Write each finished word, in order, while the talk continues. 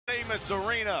famous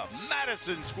arena,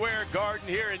 Madison Square Garden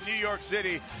here in New York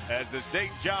City, as the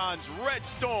St. John's Red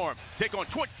Storm take on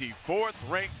 24th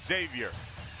ranked Xavier.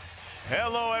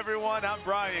 Hello, everyone. I'm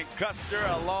Brian Custer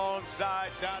alongside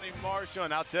Donnie Marshall.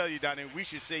 And I'll tell you, Donnie, we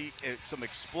should see some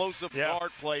explosive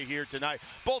guard play here tonight.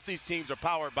 Both these teams are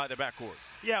powered by their backcourt.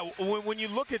 Yeah, when you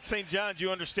look at St. John's,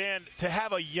 you understand to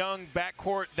have a young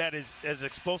backcourt that is as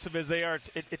explosive as they are,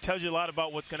 it tells you a lot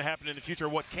about what's going to happen in the future,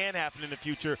 what can happen in the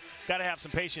future. Got to have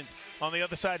some patience. On the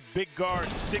other side, big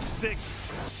guards, 6'6",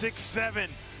 6'7",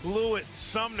 Bluiett,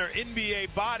 Sumner,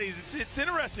 NBA bodies. It's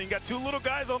interesting. You got two little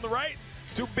guys on the right,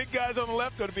 two big guys on the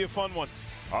left. Going to be a fun one.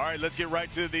 All right, let's get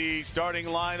right to the starting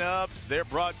lineups. They're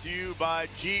brought to you by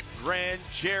Jeep Grand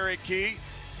Cherokee.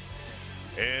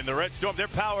 And the Red Storm, they're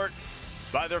powered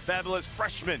by their fabulous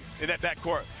freshmen in that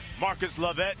backcourt, Marcus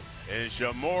Lovett and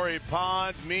Shamori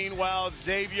Pons. Meanwhile,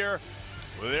 Xavier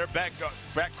with their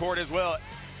backcourt as well,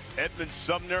 Edmund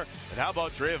Sumner. And how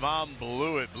about Trevon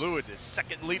Bluiett? Bluiett, the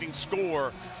second leading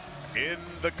scorer in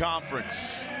the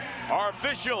conference. Our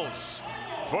officials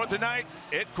for tonight,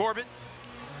 Ed Corbett,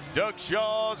 Doug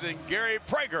Shaws, and Gary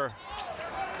Prager.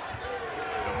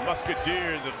 The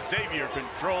Musketeers of Xavier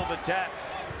control the tap.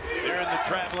 They're in the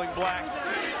traveling black.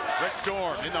 Red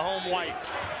Storm in the home white.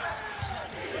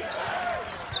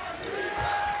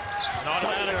 And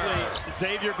automatically,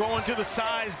 Xavier going to the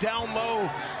size, down low.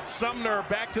 Sumner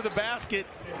back to the basket.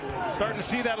 Starting to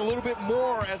see that a little bit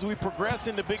more as we progress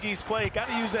into Big East play. Got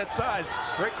to use that size.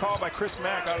 Great call by Chris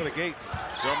Mack out of the gates.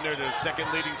 Sumner, the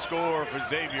second leading scorer for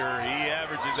Xavier. He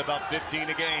averages about 15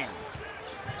 a game.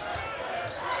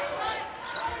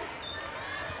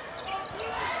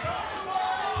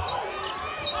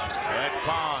 That's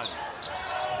Pons.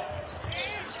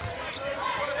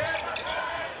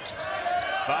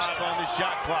 5 on the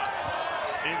shot clock.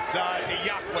 Inside to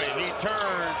Yahweh. He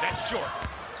turns. That's short.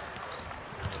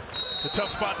 It's a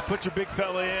tough spot to put your big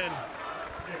fella in.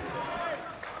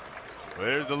 Well,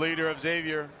 there's the leader of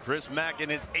Xavier, Chris Mack, in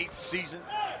his 8th season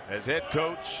as head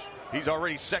coach. He's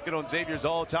already second on Xavier's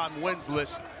all-time wins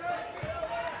list.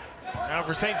 Now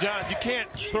for St. John's, you can't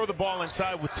throw the ball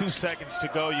inside with 2 seconds to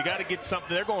go. You got to get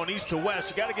something. They're going east to west.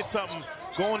 You got to get something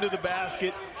going to the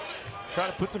basket. Try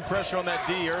to put some pressure on that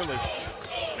D early.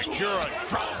 Mikura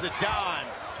drops a dime.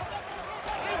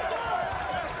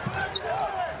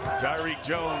 Tyreek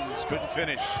Jones couldn't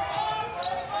finish.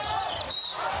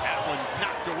 That one's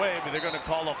knocked away, but they're going to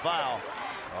call a foul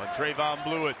on Trevon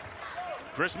Bluiett.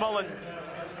 Chris Mullen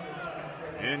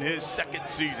in his 2nd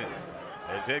season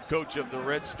as head coach of the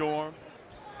Red Storm.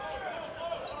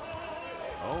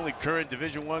 Only current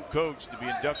Division I coach to be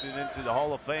inducted into the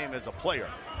Hall of Fame as a player.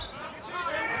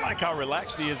 I like how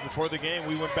relaxed he is before the game.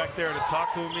 We went back there to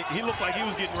talk to him. He looked like he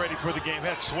was getting ready for the game.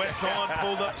 Had sweats on,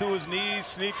 pulled up to his knees,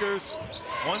 sneakers.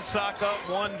 One sock up,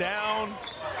 one down.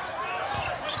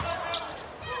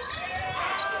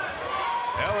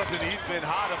 Ellison, he's been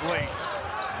hot of late.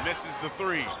 Misses the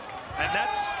 3. And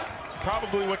that's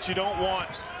probably what you don't want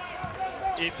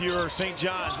if you're St.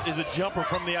 John's, is a jumper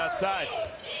from the outside.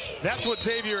 That's what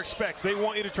Xavier expects. They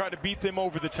want you to try to beat them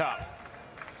over the top.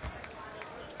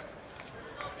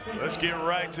 Let's get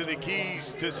right to the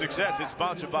keys to success. It's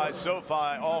sponsored by SoFi,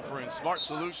 offering smart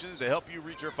solutions to help you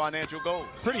reach your financial goals.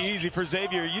 Pretty easy for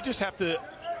Xavier. You just have to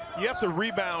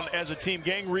rebound as a team.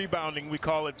 Gang rebounding, we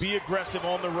call it. Be aggressive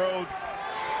on the road.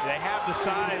 They have the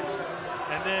size.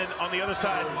 And then on the other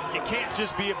side, it can't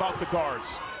just be about the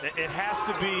guards. It has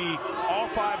to be all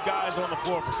 5 guys on the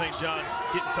floor for St. John's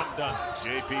getting something done.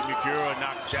 J.P. Mikura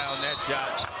knocks down that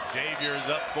shot. Xavier's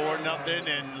up 4-0,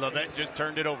 and Lovett just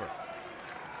turned it over.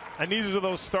 And these are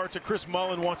those starts that Chris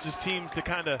Mullen wants his team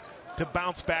to to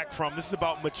bounce back from. This is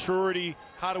about maturity.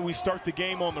 How do we start the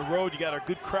game on the road? You got a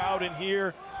good crowd in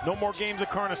here. No more games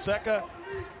at Carnesecca.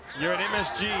 You're at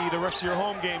MSG the rest of your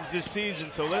home games this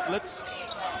season. So let's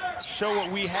show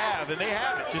what we have, and they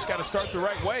have it. Just got to start the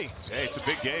right way. Hey, it's a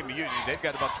big game. They've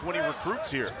got about 20 recruits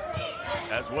here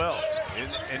as well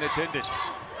in attendance.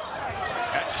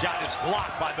 That shot is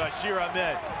blocked by Bashir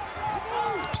Ahmed.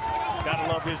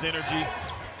 Gotta love his energy.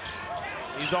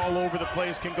 He's all over the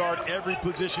place, can guard every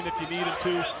position if you need him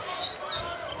to.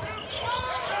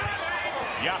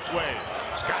 Yahweh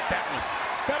got that one.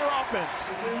 Better offense.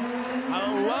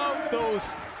 I love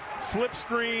those slip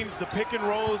screens, the pick and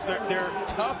rolls. They're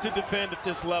tough to defend at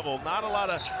this level. Not a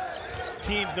lot of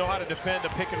teams know how to defend a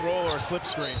pick and roll or a slip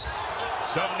screen.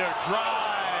 Sumner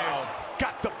drives,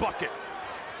 got the bucket.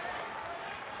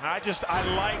 I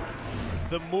like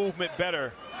the movement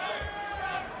better.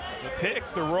 The pick,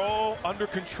 the roll, under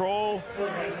control,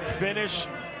 finish.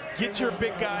 Get your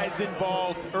big guys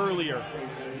involved earlier,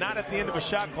 not at the end of a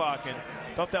shot clock. And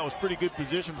Thought that was pretty good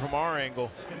position from our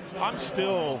angle. I'm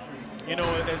still, you know,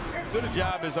 as good a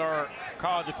job as our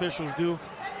college officials do,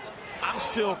 I'm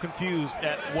still confused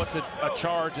at what's a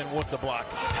charge and what's a block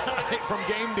from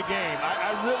game to game.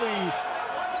 I really,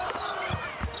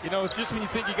 you know, it's just when you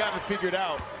think you got it figured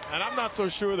out. And I'm not so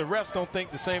sure the refs don't think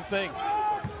the same thing.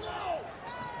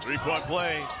 3-point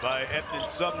play by Ethan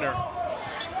Sumner.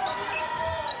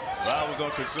 Foul was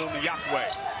on Kasum Yakwe.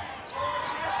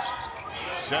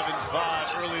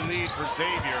 7-5 early lead for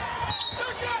Xavier.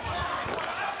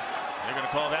 They're going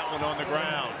to call that one on the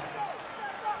ground.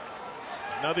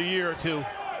 Another year or two.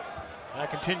 That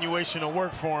continuation will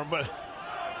work for him, but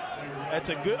that's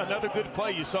another good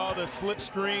play. You saw the slip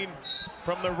screen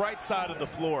from the right side of the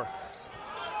floor.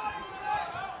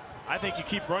 I think you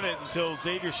keep running it until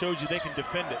Xavier shows you they can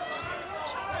defend it.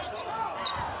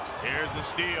 Here's the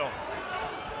steal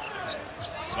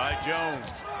by Jones.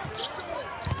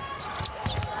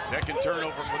 Second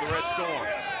turnover for the Red Storm.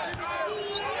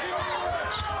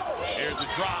 Here's the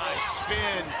drive,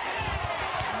 spin.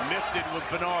 Missed it was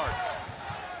Bernard.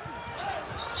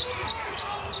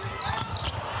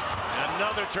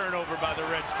 Another turnover by the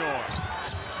Red Storm.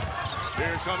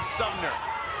 Here comes Sumner.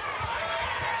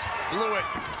 Bluiett.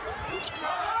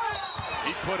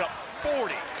 He put up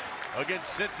 40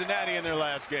 against Cincinnati in their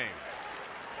last game.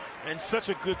 And such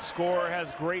a good scorer,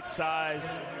 has great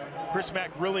size. Chris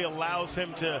Mack really allows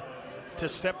him to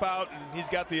step out, and he's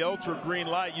got the ultra green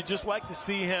light. You just like to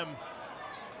see him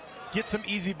get some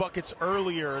easy buckets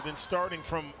earlier than starting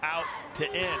from out to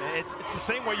in. It's the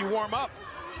same way you warm up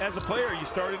as a player. You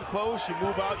start in close, you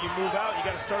move out, you move out. You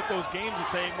got to start those games the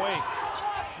same way.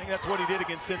 I think that's what he did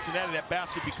against Cincinnati. That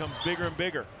basket becomes bigger and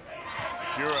bigger.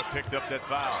 Cura picked up that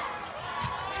foul.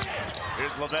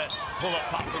 Here's Levitt. Pull up,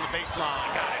 pop from the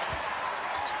baseline. Got it.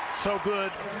 So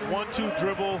good. 1-2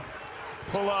 dribble,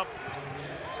 pull up.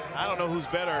 I don't know who's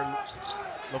better,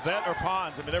 Levitt or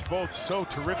Pons. I mean, they're both so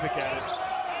terrific at it.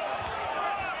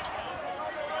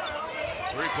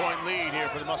 3-point lead here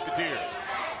for the Musketeers.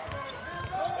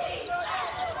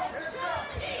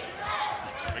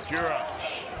 Macura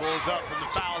pulls up from the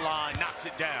foul line, knocks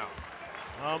it down.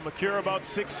 Macura about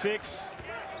 6'6".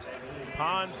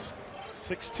 Pons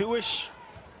 6'2"-ish.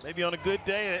 Maybe on a good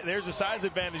day, there's a size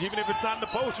advantage. Even if it's not in the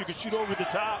post, you can shoot over the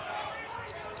top.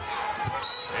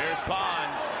 There's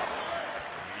Pons.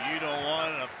 You don't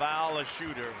want to foul a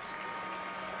shooter,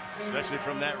 especially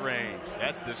from that range.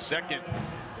 That's the second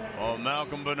on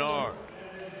Malcolm Bernard.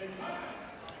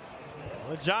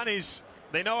 Well, Johnny's,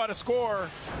 they know how to score.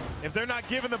 If they're not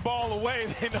giving the ball away,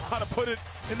 they know how to put it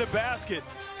in the basket.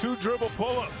 2-dribble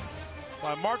pull-up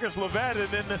by Marcus Levitt, and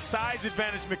then the size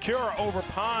advantage, Macura over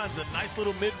Pons. A nice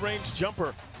little mid-range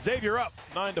jumper. Xavier up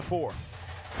 9-4.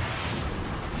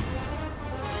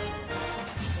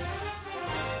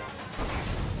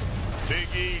 Big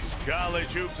East College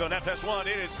Hoops on FS1.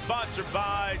 It is sponsored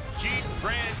by Jeep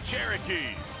Grand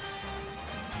Cherokee.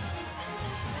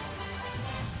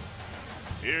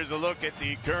 Here's a look at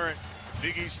the current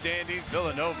Big East standings.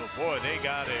 Villanova, boy, they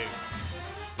got a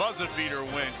buzzer beater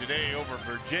win today over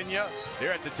Virginia.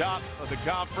 They're at the top of the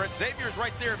conference. Xavier's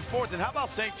right there in fourth. And how about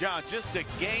St. John's? Just a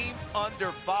game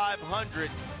under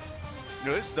 500. You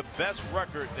know, this is the best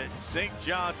record that St.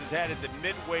 John's has had at the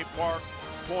Midway Park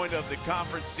point of the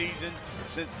conference season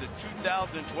since the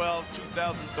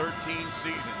 2012-2013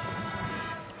 season.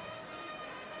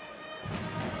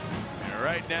 And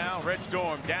right now, Red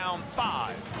Storm down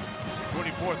 5.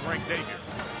 24th ranked Xavier.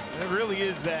 It really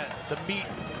is the meat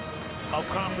of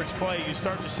conference play. You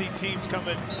start to see teams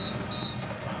coming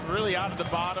really out of the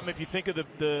bottom. If you think of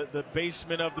the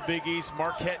basement of the Big East,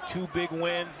 Marquette, 2 big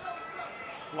wins.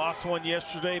 Lost one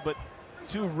yesterday, but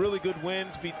 2 really good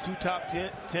wins, beat 2 top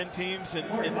 10 teams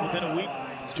within a week.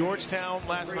 Georgetown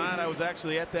last night, I was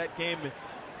actually at that game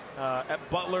at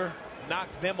Butler,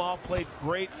 knocked them off, played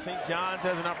great. St. John's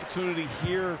has an opportunity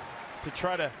here to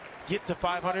try to get to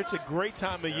 500. It's a great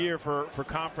time of year for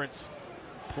conference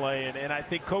play, and I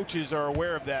think coaches are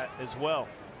aware of that as well.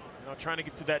 You know, trying to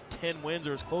get to that 10 wins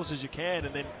or as close as you can,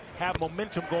 and then have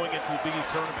momentum going into the Big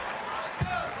East tournament.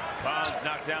 Pons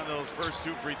knocks down those first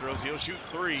 2 free throws. He'll shoot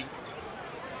 3.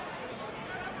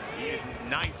 He is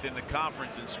 9th in the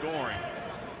conference in scoring,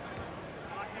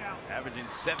 averaging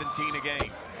 17 a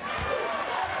game.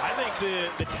 I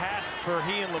think the task for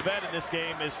he and Levitt in this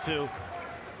game is to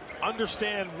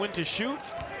understand when to shoot,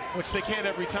 which they can't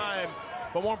every time,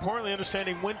 but more importantly,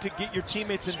 understanding when to get your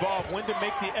teammates involved, when to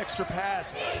make the extra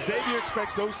pass. Xavier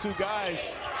expects those 2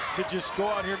 guys to just go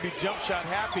out here and be jump shot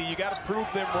happy. You got to prove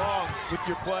them wrong with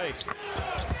your play.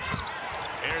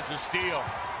 There's a steal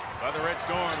by the Red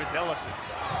Storm. It's Ellison.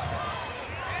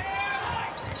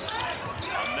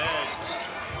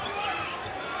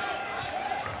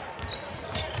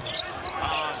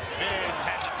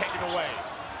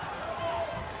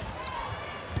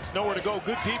 just nowhere to go.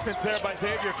 Good defense there by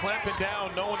Xavier, clamping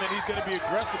down, knowing that he's going to be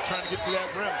aggressive trying to get to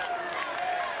that rim.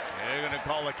 They're going to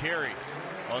call a carry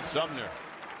on Sumner.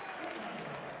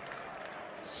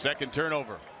 Second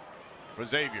turnover for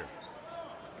Xavier.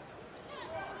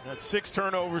 That's 6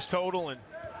 turnovers total and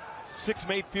 6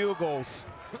 made field goals.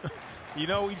 You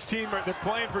know, each team, they're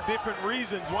playing for different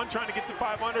reasons. One trying to get to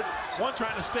 500, one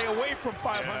trying to stay away from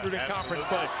 500 in conference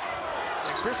play.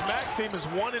 And Chris Mack's team is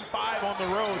 1-5 on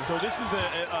the road, so this is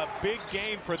a big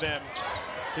game for them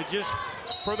to just,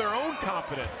 for their own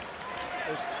confidence,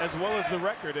 as well as the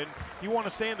record. And if you want to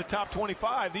stay in the top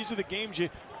 25, these are the games you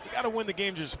got to win, the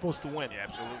games you're supposed to win. Yeah,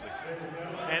 absolutely.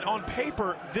 And on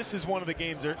paper, this is one of the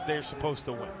games they're supposed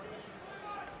to win.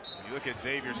 You look at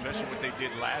Xavier, especially what they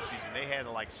did last season. They had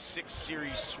like 6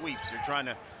 series sweeps. They're trying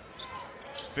to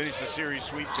finish the series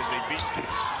sweep because they beat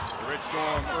the Red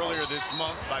Storm earlier this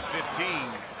month by 15.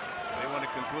 They want to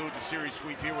conclude the series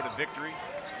sweep here with a victory.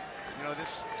 You know,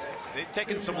 they've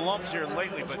taken some lumps here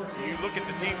lately, but you look at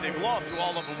the teams they've lost to,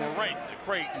 all of them were ranked.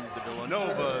 The Creightons, the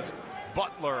Villanovas,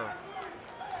 Butler.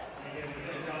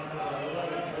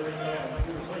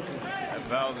 That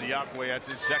fouls Yakwe. That's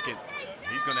his second.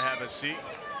 He's going to have a seat.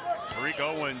 Tariq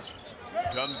Owens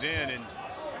comes in, and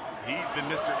he's been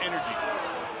Mr. Energy.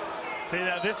 See,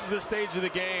 now this is the stage of the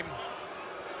game.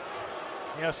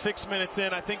 Yeah, 6 minutes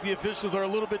in, I think the officials are a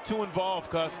little bit too involved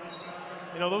because,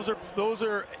 you know, those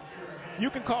are you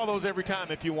can call those every time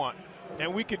if you want,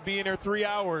 and we could be in there 3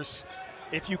 hours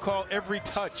if you call every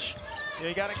touch. You know,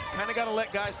 you kind of got to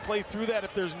let guys play through that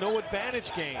if there's no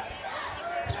advantage gained.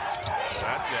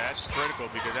 That's critical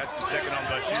because that's the second on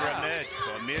Bashir Ahmed.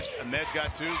 So Ahmed's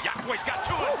got 2. Yakwe's got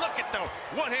 2. And look at the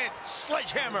one-hand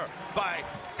sledgehammer by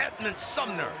Edmund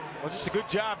Sumner. Well, just a good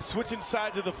job switching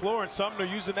sides of the floor, and Sumner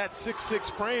using that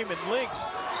 6'6" frame and length.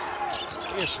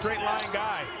 He's a straight line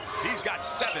guy. He's got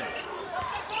 7.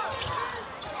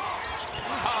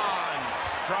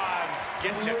 Hans drive,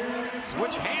 gets it.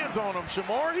 Switch hands on him,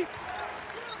 Shamorty.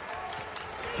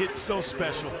 Kid's so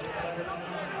special.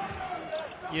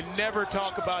 You never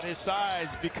talk about his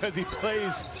size because he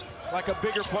plays like a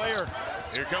bigger player.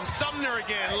 Here comes Sumner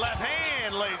again. Left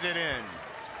hand lays it in.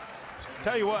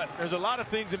 Tell you what, there's a lot of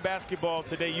things in basketball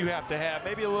today you have to have.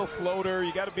 Maybe a little floater.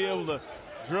 You got to be able to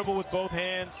dribble with both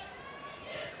hands.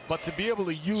 But to be able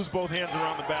to use both hands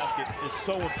around the basket is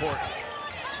so important.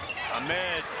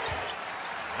 Ahmed,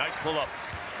 nice pull up.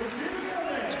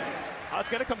 It's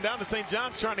going to come down to St.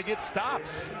 John's trying to get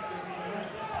stops.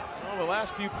 Well, the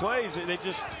last few plays, their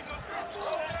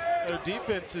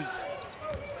defense has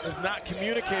not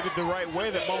communicated the right way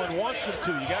that Mullen wants them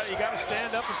to. You got to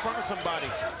stand up in front of somebody.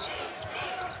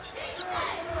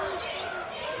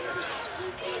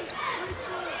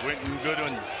 Quentin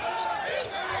Goodwin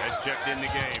has checked in the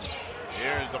game.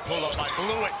 Here's a pull-up by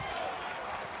Bluiett.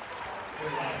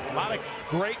 A lot of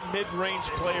great mid-range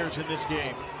players in this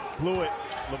game. Bluiett,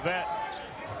 Levette,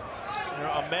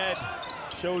 Ahmed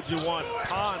showed you one.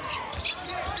 Hans.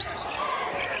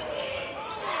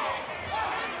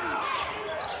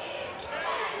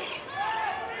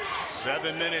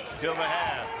 Seven minutes till the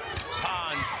half.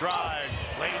 Hans drives,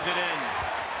 lays it in.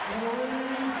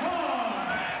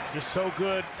 Just so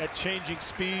good at changing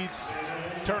speeds,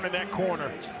 turning that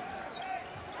corner.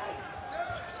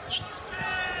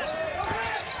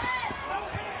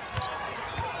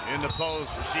 In the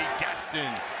post, Rashid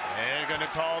Gaston. And they're going to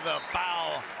call the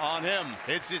foul on him.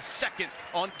 It's his second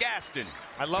on Gaston.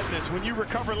 I love this. When you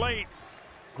recover late,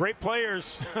 great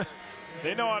players,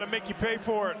 they know how to make you pay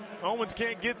for it. Owens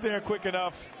can't get there quick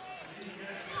enough.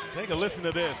 Take a listen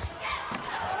to this.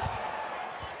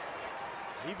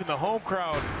 Even the home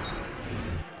crowd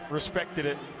respected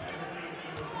it.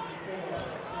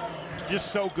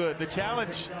 Just so good. The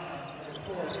challenge,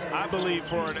 I believe,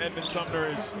 for an Edmund Sumner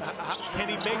is can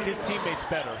he make his teammates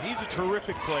better? He's a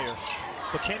terrific player,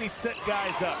 but can he set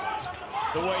guys up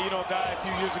the way, you know, a guy a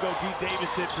few years ago, D.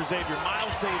 Davis did for Xavier,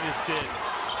 Miles Davis did.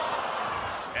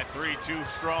 At 3, too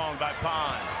strong by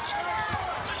Pons.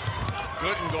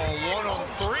 Gooden going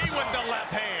 1-on-3 with the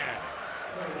left hand.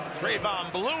 Trevon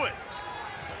Bluiett.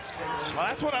 Well,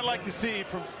 that's what I like to see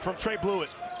from Trey Bluiett.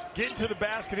 Get into the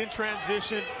basket in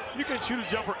transition. You can shoot a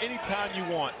jumper anytime you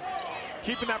want.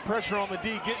 Keeping that pressure on the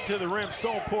D, getting to the rim,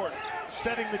 so important.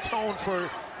 Setting the tone for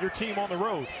your team on the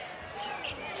road.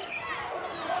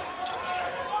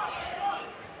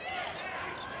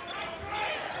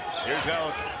 Here's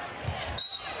Ellis.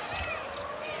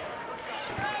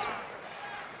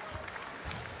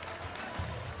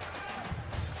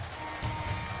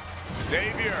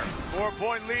 Xavier,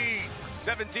 4-point lead,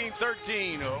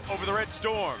 17-13 over the Red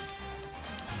Storm.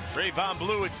 Trevon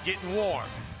Bluiett's getting warm.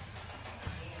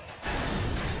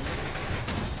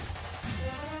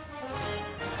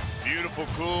 Beautiful,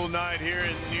 cool night here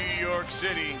in New York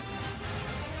City.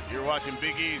 You're watching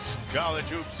Big East College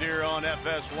Hoops here on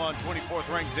FS1. 24th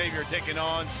ranked Xavier taking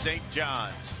on St.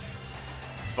 John's.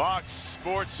 Fox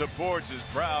Sports Supports is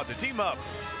proud to team up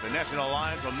with the National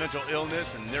Alliance on Mental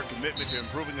Illness and their commitment to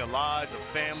improving the lives of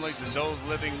families and those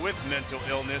living with mental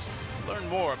illness. Learn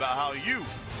more about how you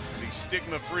can be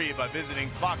stigma-free by visiting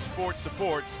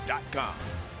foxsportsupports.com.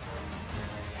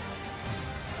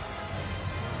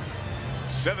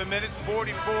 7 minutes,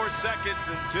 44 seconds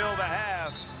until the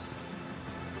half.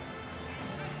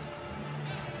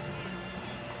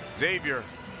 Xavier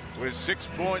with a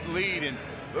 6-point lead, and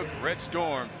look, Red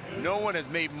Storm, no one has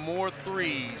made more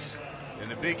threes in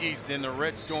the Big East than the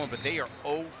Red Storm, but they are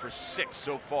 0 for 6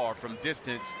 so far from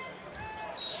distance.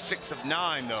 6 of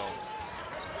 9 though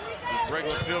with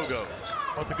regular field goals.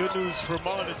 But the good news for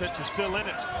Mullen is that you're still in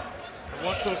it. And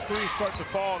once those threes start to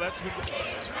fall, that's when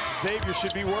Xavier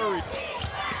should be worried.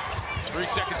 3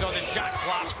 seconds on the shot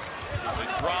clock. The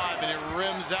drive, and it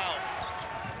rims out.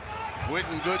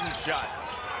 Quentin Gooden's shot.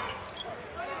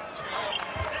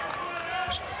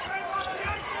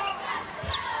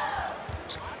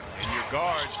 And your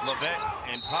guards, Bluiett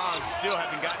and Pons, still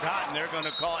haven't gotten hot, and they're going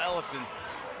to call Ellison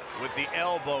with the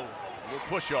elbow. Will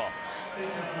push off.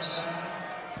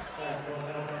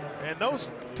 And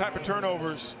those type of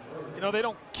turnovers, you know, they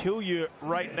don't kill you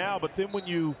right now, but then when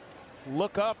you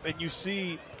look up and you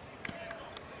see,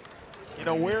 you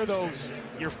know, where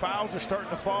your fouls are starting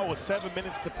to fall with 7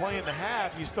 minutes to play in the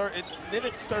half, then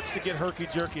it starts to get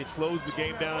herky-jerky. It slows the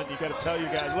game down, and you got to tell your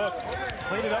guys, look,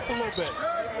 clean it up a little bit.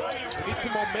 We need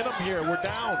some momentum here. We're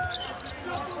down.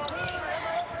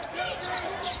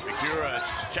 Mikura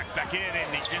checked back in,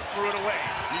 and he just threw it away.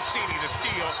 Musini, the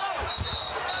steal.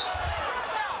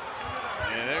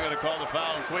 And they're going to call the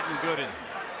foul on Quentin Gooden.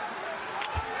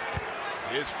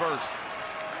 His first.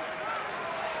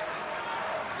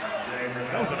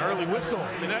 That was an early whistle.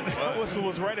 I mean, that whistle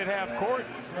was right at half court.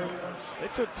 They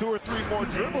took 2 or 3 more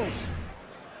dribbles.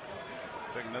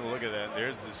 Let's take another look at that.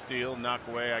 There's the steal, knock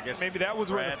away. I guess maybe that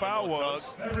was where the foul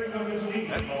was.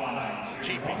 That's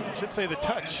cheaping. I should say the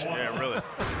touch. Yeah, really.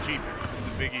 Cheaping.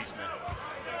 The Big East, man.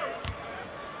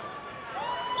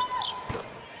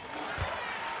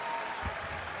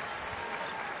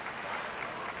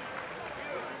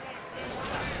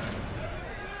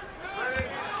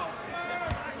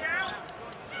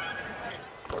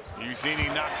 Musini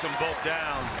knocks them both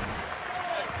down.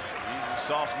 He's a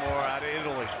sophomore out of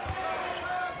Italy.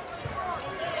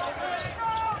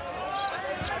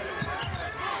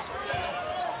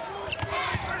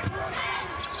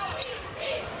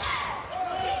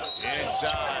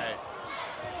 Inside.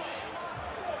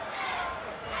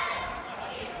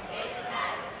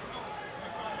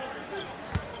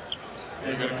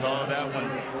 They're going to call that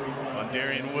one on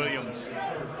Darian Williams.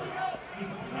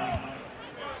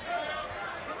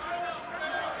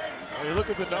 You look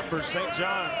at the numbers. St.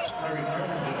 John's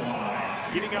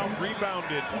getting out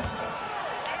rebounded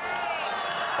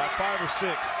by 5 or 6.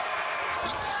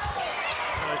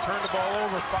 And they turned the ball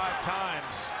over 5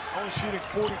 times, only shooting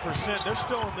 40%. They're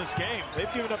still in this game.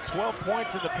 They've given up 12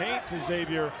 points in the paint to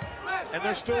Xavier, and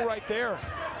they're still right there.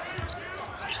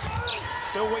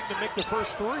 Still waiting to make the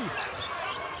first 3.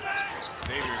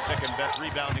 Xavier's second best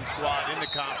rebounding squad in the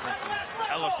conferences.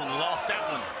 Ellison lost that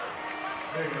one.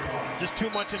 Just too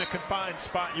much in a confined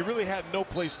spot. You really had no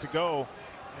place to go.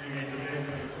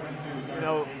 You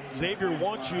know, Xavier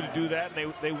wants you to do that,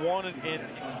 and they want it in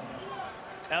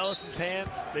Ellison's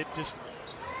hands. They just,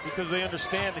 because they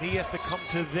understand that he has to come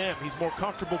to them. He's more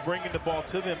comfortable bringing the ball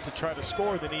to them to try to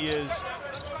score than he is,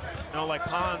 you know, like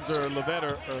Pons or Bluiett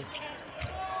or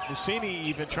Musini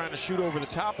even trying to shoot over the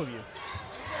top of you.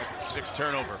 That's the 6th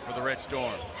turnover for the Red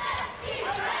Storm.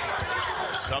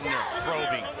 Sumner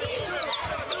probing.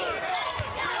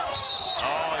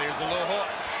 Oh, there's a little hook.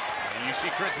 And you see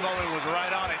Chris Mullen was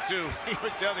right on it, too. He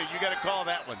was telling you, you got to call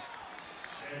that one.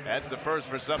 That's the first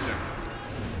for Sumner.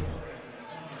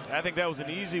 I think that was an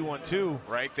easy one, too.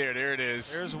 Right there. There it is.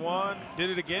 There's one.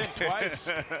 Did it again, twice.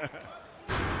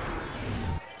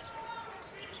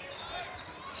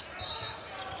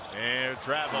 And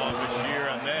Trevon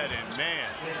Bluiett, and man,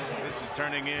 this is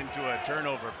turning into a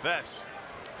turnover fest.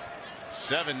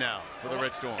 7 now for the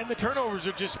Red Storm. And the turnovers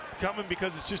are just coming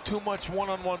because it's just too much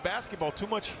one-on-one basketball, too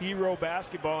much hero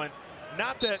basketball. And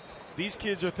not that these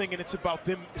kids are thinking it's about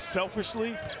them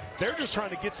selfishly. They're just trying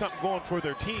to get something going for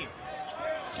their team.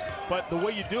 But the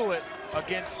way you do it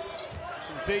against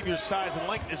Xavier's size and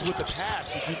length is with the pass.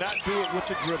 You do not do it with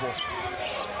the dribble.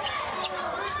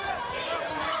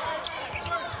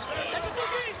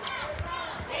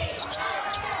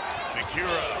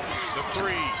 Mikura, the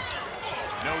 3.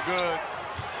 No good.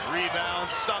 Rebound,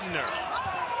 Sumner.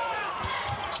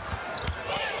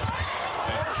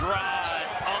 The drive,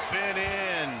 up and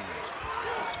in.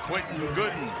 Quentin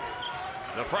Gooden,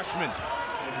 the freshman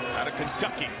out of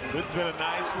Kentucky. Gooden's been a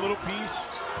nice little piece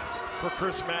for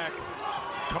Chris Mack.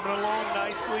 Coming along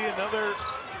nicely. Another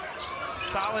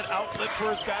solid outlet for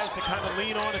his guys to kind of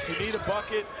lean on if you need a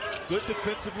bucket. Good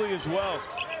defensively as well.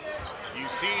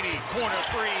 Musini, corner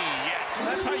three, yes.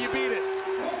 That's how you beat it.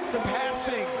 The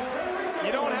passing.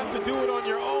 You don't have to do it on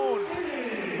your own.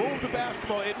 Move the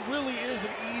basketball. It really is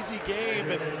an easy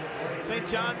game, and St.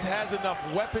 John's has enough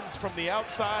weapons from the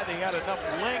outside. They got enough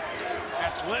length,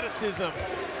 athleticism.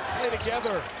 Play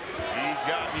together.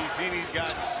 Musini's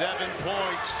got 7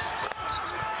 points.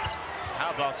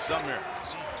 How about Sumner?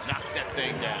 Knocks that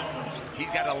thing down.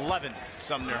 He's got 11,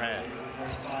 Sumner has.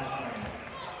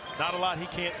 Not a lot he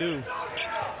can't do.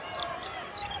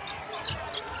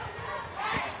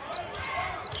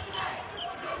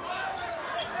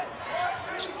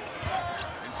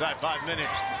 Inside 5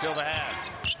 minutes until the half.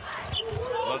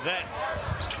 Bluiett,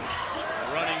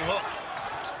 running hook.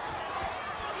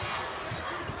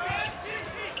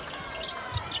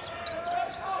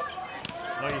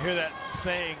 Well, you hear that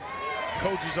saying,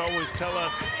 coaches always tell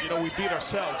us, you know, we beat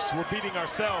ourselves. We're beating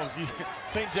ourselves.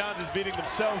 St. John's is beating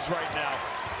themselves right now.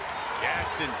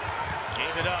 Gaston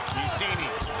gave it up. Musini,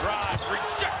 drive,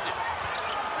 rejected.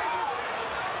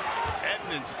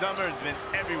 Edmond Sumner has been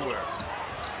everywhere.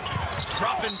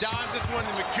 Dropping dimes, this one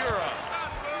to Makura.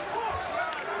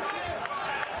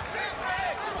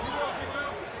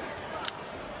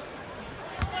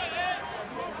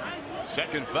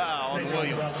 Second foul on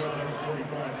Williams.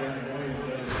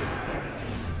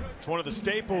 It's one of the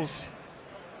staples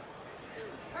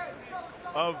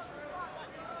of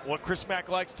what Chris Mack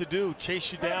likes to do,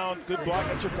 chase you down, good block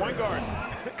at your point guard.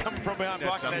 Coming from behind,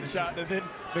 blocking that shot. And then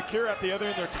Makura at the other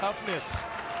end, their toughness.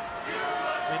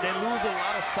 And they lose a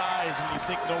lot of size when you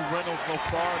think no Reynolds, no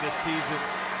Farr this season.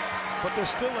 But they're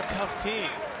still a tough team.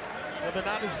 Now, they're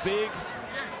not as big.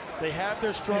 They have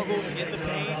their struggles in the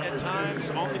paint at times,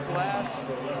 on the glass.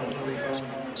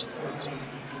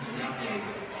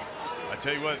 I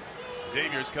tell you what,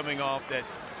 Xavier's coming off that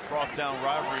crosstown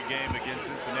rivalry game against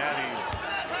Cincinnati.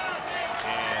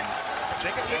 And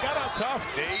they got out tough.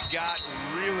 They got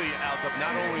really out tough.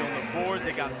 Not only on the boards,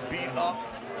 they got beat up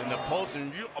in the post.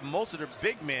 And most of their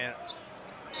big men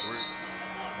were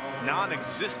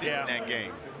non-existent in that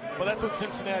game. Well, that's what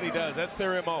Cincinnati does. That's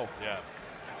their MO. Yeah.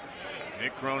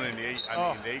 Nick Cronin,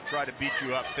 they try to beat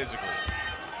you up physically.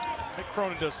 Nick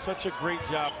Cronin does such a great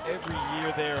job every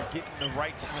year there of getting the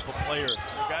right type of player.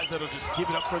 The guys that'll just give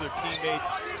it up for their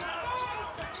teammates.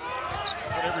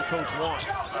 That's what every coach wants.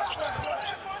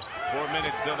 4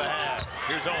 minutes till the half.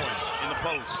 Here's Owens in the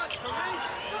post.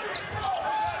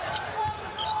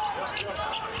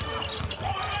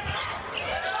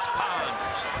 Pond,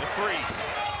 the three.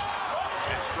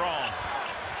 And strong.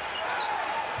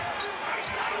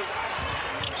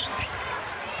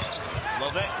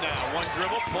 Bluiett now, one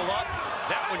dribble, pull up.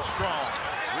 That one's strong.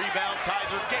 Rebound,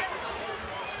 Kaiser Gates.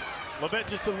 Bluiett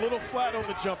just a little flat on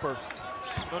the jumper.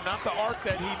 No, not the arc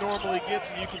that he normally gets,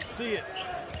 and you can see it.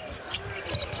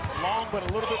 Long, but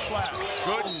a little bit flat.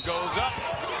 Gooden goes up.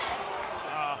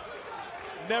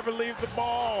 Never leave the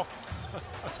ball.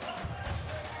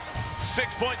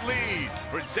 6-point lead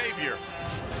for Xavier.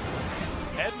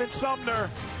 Edmond Sumner.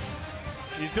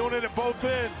 He's doing it at both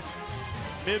ends.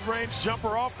 Mid-range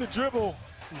jumper off the dribble.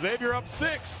 Xavier up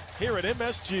 6 here at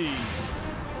MSG.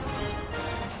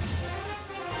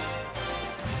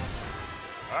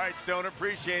 All right, Stoner,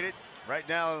 appreciate it. Right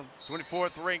now,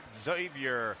 24th ranked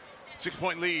Xavier.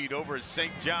 6-point lead over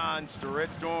St. John's, the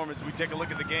Red Storm, as we take a look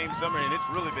at the game summary, and it's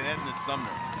really been Edmond Sumner.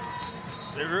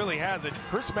 It really hasn't.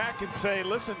 Chris Mack can say,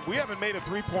 listen, we haven't made a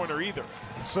three-pointer either.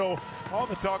 So all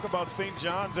the talk about St.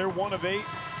 John's, they're 1 of 8.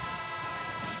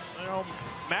 You know,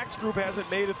 Mack's group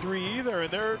hasn't made a three either,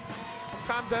 and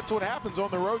sometimes that's what happens on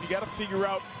the road. You got to figure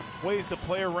out ways to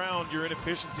play around your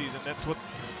inefficiencies, and that's what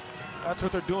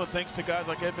they're doing thanks to guys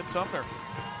like Edmond Sumner.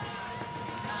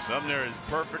 Sumner is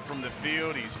perfect from the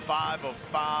field. He's 5 of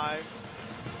 5.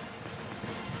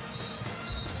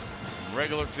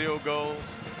 Regular field goals,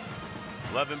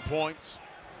 11 points.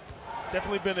 It's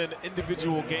definitely been an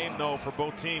individual game, though, for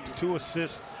both teams. 2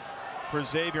 assists for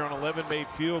Xavier on 11 made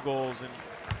field goals, and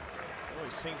really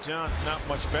St. John's not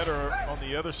much better on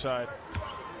the other side.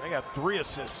 They got 3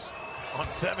 assists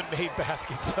on 7 made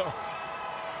baskets, so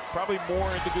probably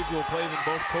more individual play than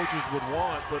both coaches would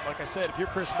want. But like I said, if you're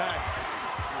Chris Mack,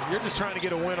 you're just trying to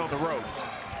get a win on the road.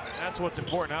 That's what's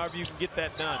important, however you can get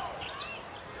that done.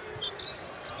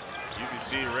 You can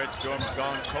see Red Storm have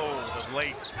gone cold of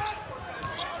late.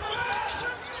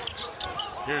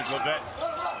 Here's Bluiett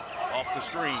off the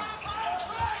screen.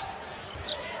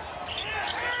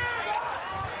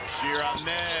 Bashir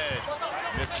Ahmed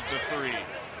misses the three.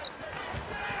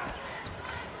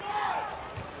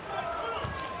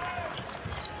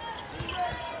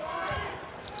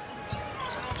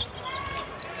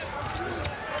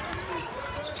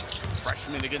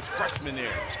 Freshman against freshman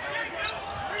there.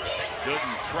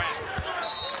 Gooden trapped.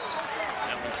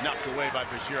 That was knocked away by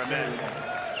Bashir Ahmed.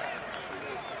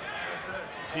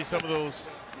 See some of those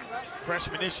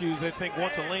freshman issues. They think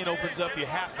once a lane opens up, you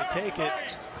have to take it.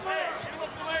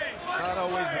 Not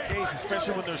always the case,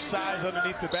 especially when there's size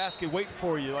underneath the basket waiting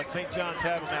for you, like St. John's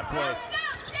had on that play.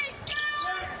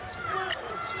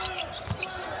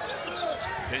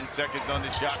 10 seconds on the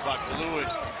shot clock. Bluiett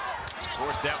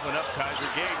forced that one up. Kaiser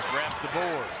Gates grabs the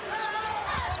board.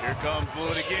 Here comes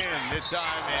Bluiett again, this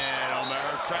time, and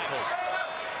Omer traveled.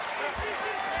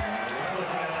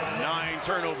 9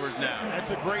 turnovers now. That's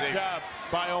a great job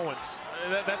by Owens.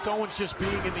 That's Owens just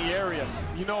being in the area.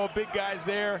 You know, a big guy's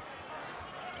there.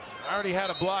 I already had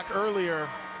a block earlier.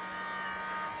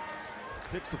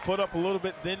 Picks the foot up a little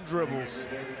bit, then dribbles.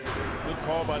 Good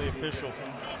call by the official.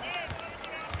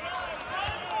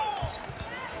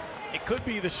 It could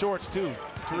be the shorts, too.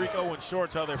 Tariq Owens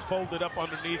shorts, how they're folded up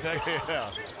underneath that.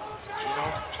 Yeah. You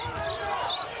know,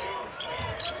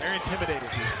 they're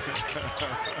intimidated.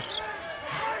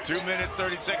 2 minutes,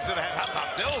 36 and a half. How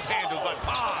about Bill's handles by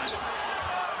Pond?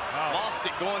 Wow. Lost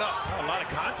it going up. A lot of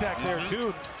contact there,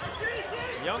 too.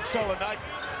 Young fella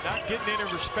not getting any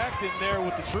respect in there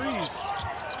with the trees.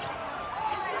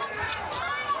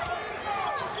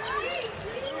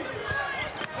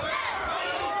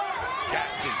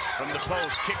 Gaston from the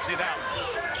post kicks it out.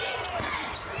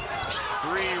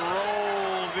 3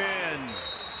 rolls in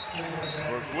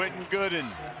for Quentin Gooden.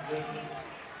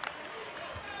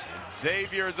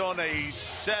 Xavier's on a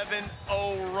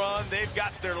 7-0 run. They've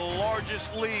got their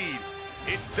largest lead.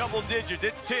 It's double digits.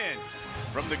 It's 10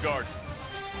 from the Garden.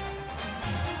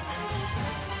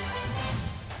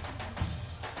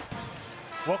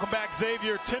 Welcome back,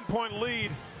 Xavier. 10-point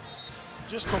lead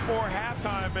just before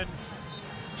halftime, and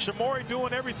Shamori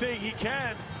doing everything he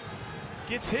can.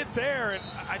 Gets hit there, and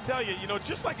I tell you,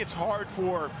 just like it's hard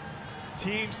for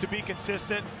teams to be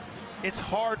consistent, it's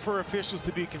hard for officials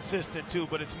to be consistent too,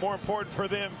 but it's more important for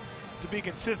them to be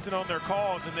consistent on their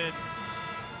calls. And then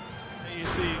you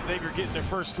see Xavier getting their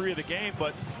first 3 of the game,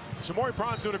 but Shamori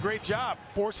Prawn's doing a great job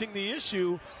forcing the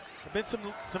issue. There have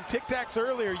been some tic-tacs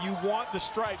earlier. You want the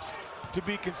Stripes to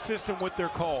be consistent with their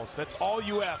calls. That's all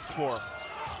you ask for.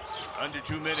 Under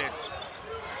 2 minutes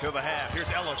till the half. Here's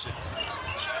Ellison.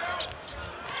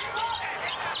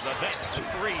 Bluiett, the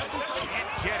 3,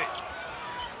 can't get it.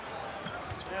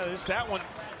 Yeah, there's that one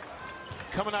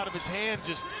coming out of his hand,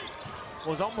 just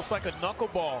was almost like a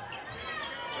knuckleball.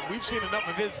 And we've seen enough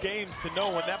of his games to know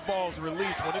when that ball's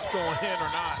released, when it's going in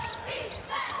or not.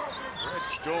 Red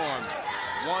Storm,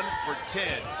 1 for 10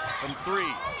 from 3.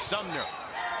 Sumner.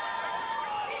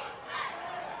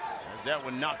 Has that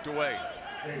one knocked away.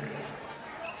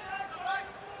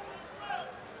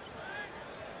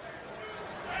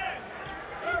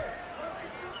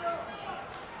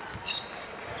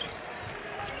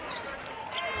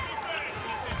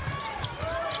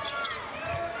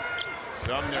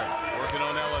 Sumner working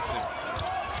on Ellison.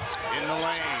 In the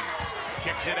lane.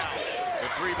 Kicks it out. The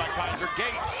 3 by Kaiser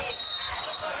Gates.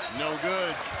 No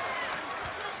good.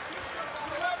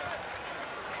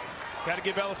 Got to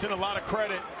give Ellison a lot of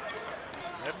credit.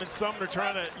 Edmund Sumner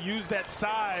trying to use that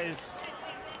size.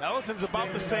 Ellison's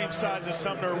about the same size as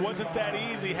Sumner. It wasn't that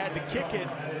easy. Had to kick it.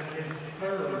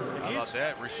 How about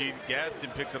that? Rasheed Gaston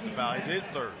picks up the foul. He's his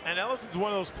 3rd. And Ellison's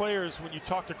one of those players, when you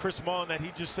talk to Chris Mullen, that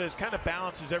he just says kind of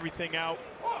balances everything out.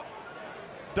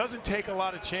 Doesn't take a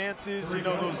lot of chances. You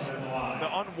know,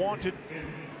 the unwanted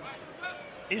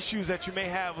issues that you may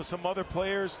have with some other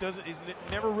players. He's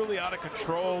never really out of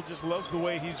control. Just loves the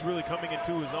way he's really coming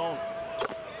into his own.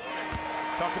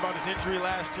 Talked about his injury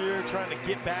last year, trying to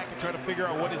get back and try to figure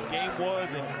out what his game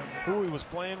was and who he was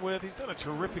playing with. He's done a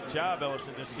terrific job,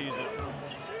 Ellison, this season.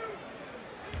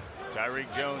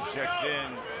 Tyreek Jones checks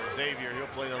in. Xavier, he'll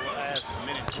play the last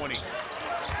minute 20.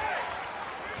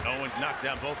 Owens knocks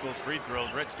down both those free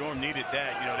throws. Red Storm needed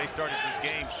that. You know, they started this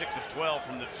game 6 of 12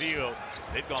 from the field.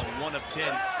 They've gone 1 of 10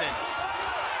 since.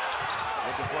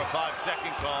 Looking for a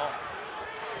 5-second call.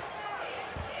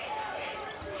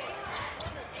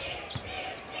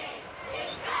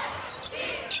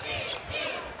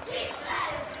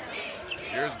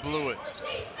 Here's Bluiett.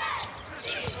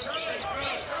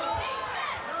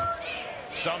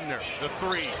 Sumner, the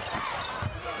three.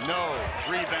 No.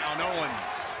 Rebound,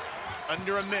 Owens.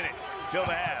 Under a minute till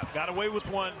the half. Got away with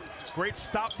one. Great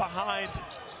stop behind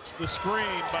the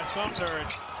screen by Sumner.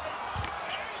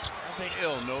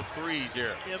 Still no threes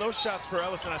here. Yeah, those shots for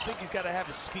Ellison, I think he's got to have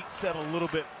his feet set a little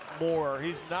bit more.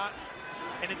 He's not,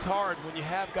 and it's hard when you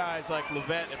have guys like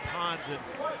Bluiett and Pons and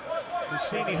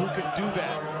Mussini who can do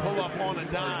that, pull up on a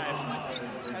dime.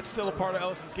 That's still a part of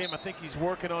Ellison's game I think he's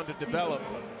working on to develop.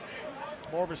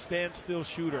 More of a standstill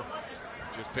shooter.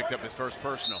 Just picked up his first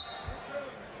personal.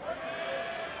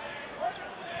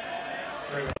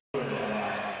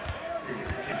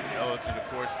 Ellison, of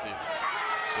course, the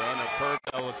son of Perv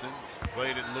Ellison,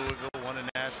 played at Louisville, won a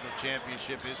national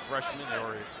championship his freshman,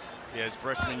 or his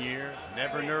freshman year.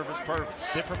 Never nervous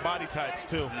Pervis. Different body types,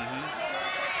 too.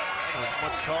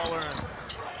 Much taller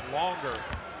and longer.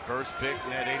 First pick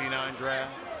in that '89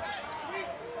 draft.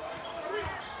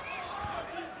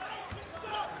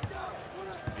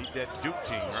 Beat that Duke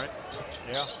team, right?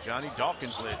 Yeah. Johnny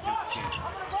Dawkins led Duke team.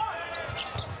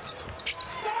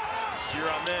 Sir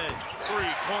Ahmed,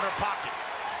 three, corner pocket.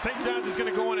 St. John's is going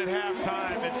to go in at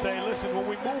halftime and say, listen, when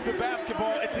we move the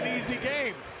basketball, it's an easy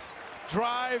game.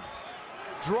 Drive,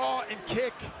 draw, and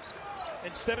kick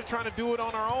instead of trying to do it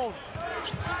on our own.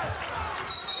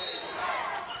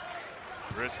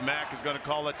 Chris Mack is going to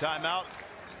call a timeout.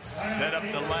 Set up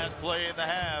the last play of the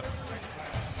half.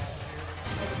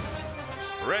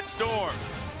 Red Storm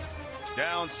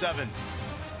down 7.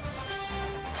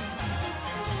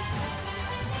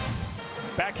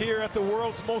 Back here at the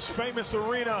world's most famous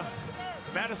arena,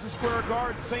 Madison Square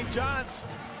Garden, St. John's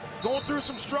going through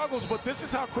some struggles, but this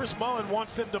is how Chris Mullin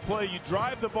wants them to play. You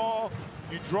drive the ball,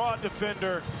 you draw a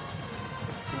defender.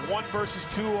 It's 1 versus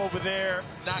 2 over there,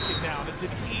 knock it down. It's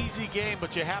an easy game,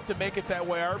 but you have to make it that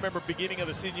way. I remember beginning of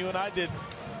the season, you and I did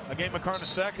a game of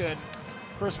Carnesecca, and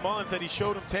Chris Mullin said he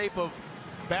showed him tape of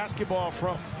basketball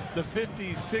from the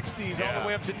 50s, 60s, all the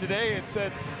way up to today, and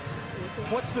said,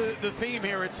 what's the theme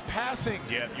here? It's passing,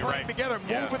 you're right. Together,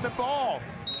 moving the ball.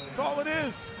 That's all it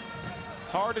is.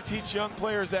 It's hard to teach young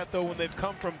players that, though, when they've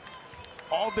come from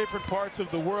all different parts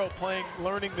of the world,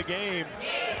 learning the game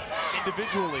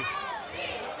individually.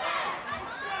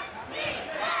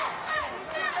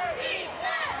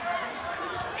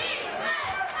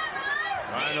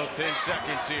 Final 10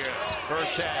 seconds here,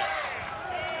 first half.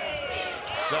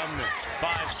 Sumner,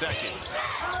 5 seconds.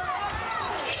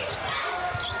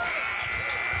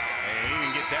 And he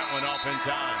didn't get that one off in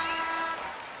time.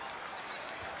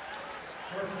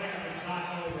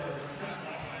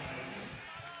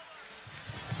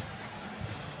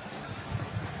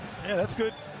 Yeah, that's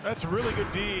good. That's really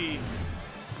good D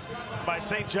by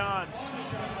St. John's.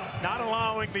 Not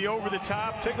allowing the over the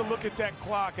top. Take a look at that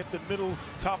clock at the middle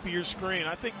top of your screen.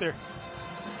 I think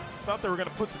thought they were going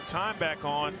to put some time back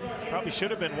on. Probably should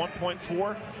have been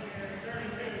 1.4.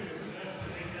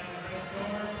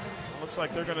 Looks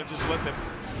like they're going to just let the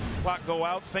clock go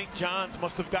out. St. John's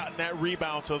must have gotten that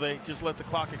rebound, so they just let the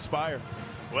clock expire.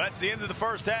 Well, that's the end of the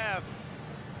first half.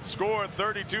 Score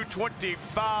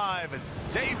 32-25.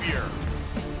 Xavier,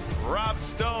 Rob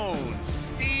Stone,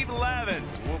 Steve Lavin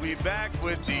will be back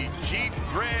with the Jeep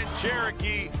Grand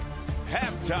Cherokee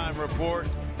halftime report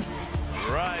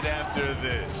right after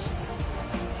this.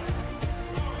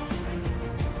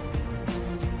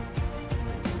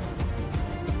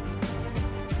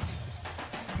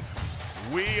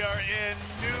 We are in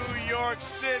New York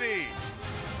City.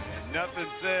 And nothing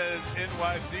says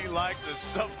NYC like the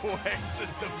subway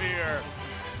system here.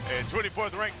 And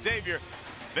 24th ranked Xavier,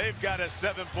 they've got a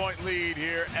 7-point lead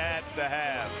here at the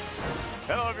half.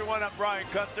 Hello, everyone. I'm Brian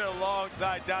Custer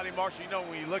alongside Donnie Marshall. You know,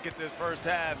 when you look at this first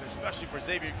half, especially for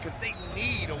Xavier, because they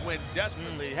need a win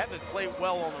desperately. Haven't played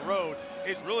well on the road.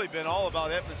 It's really been all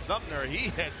about Evan Sumner. He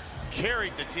has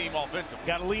carried the team offensively.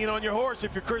 Got to lean on your horse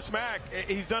if you're Chris Mack.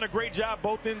 He's done a great job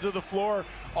both ends of the floor.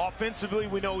 Offensively,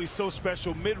 we know he's so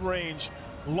special. Mid-range,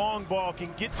 long ball,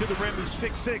 can get to the rim. He's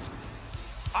 6'6".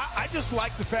 I just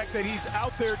like the fact that he's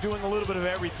out there doing a little bit of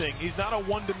everything. He's not a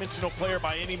one-dimensional player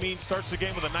by any means. Starts the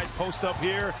game with a nice post up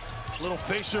here. Little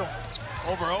facial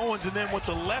over Owens, and then with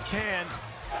the left hand,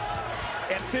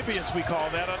 amphibious we call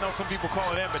that. I know some people call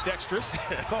it ambidextrous.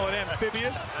 Call it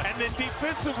amphibious. And then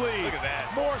defensively, look at that,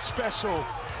 more special.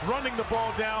 Running the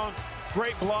ball down,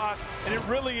 great block, and it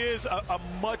really is a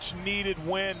much-needed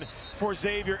win for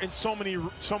Xavier in so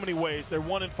many ways. They're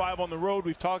 1-5 on the road.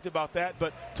 We've talked about that,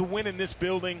 but to win in this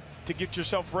building, to get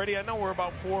yourself ready, I know we're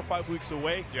about 4 or 5 weeks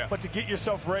away, but to get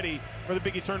yourself ready for the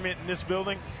Big East tournament in this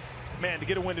building, man, to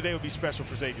get a win today would be special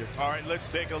for Xavier. All right, let's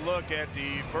take a look at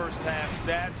the first half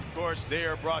stats. Of course, they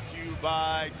are brought to you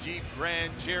by Jeep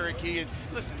Grand Cherokee. And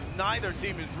listen, neither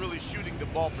team is really shooting the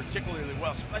ball particularly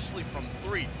well, especially from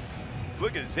 3.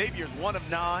 Look at Xavier's 1 of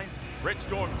 9. Red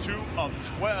Storm 2 of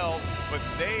 12, but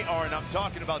they are, and I'm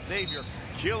talking about Xavier,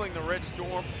 killing the Red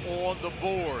Storm on the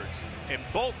boards. And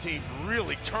both teams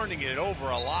really turning it over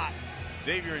a lot.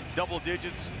 Xavier in double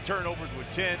digits, turnovers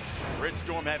with 10. Red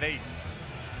Storm have 8.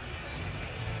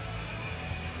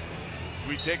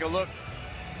 We take a look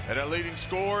at our leading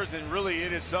scorers, and really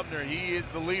it is Sumner. He is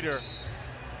the leader.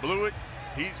 Bluiett,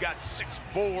 he's got 6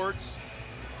 boards.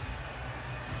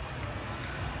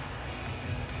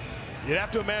 You'd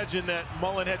have to imagine that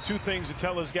Mullen had 2 things to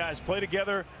tell his guys: play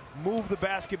together, move the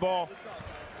basketball.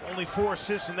 Only 4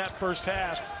 assists in that first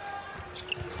half.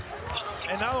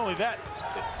 And not only that,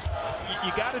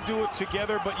 you got to do it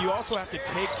together, but you also have to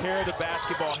take care of the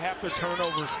basketball. Half the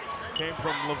turnovers came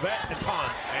from Levette and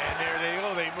Ponce. And there they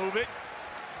go, they move it.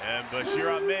 And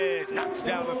Bashir Ahmed knocks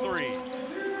down the 3.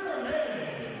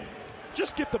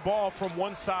 Just get the ball from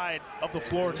one side of the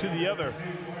floor to the other.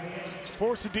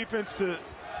 Force the defense to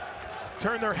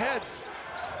turn their heads.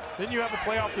 Then you have a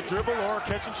play off the dribble or a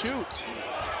catch and shoot.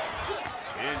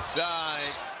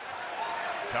 Inside,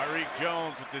 Tyreek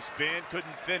Jones with the spin,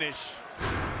 couldn't finish.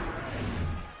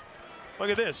 Look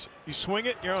at this. You swing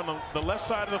it, you're on the left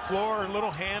side of the floor, a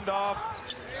little handoff,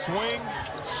 swing,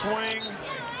 swing.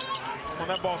 Well,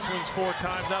 that ball swings 4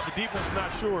 times. Now the defense is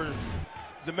not sure.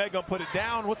 Is Ahmed going to put it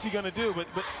down? What's he going to do? But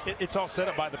it's all set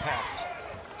up by the pass.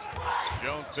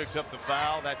 Jones picks up the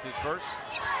foul. That's his first.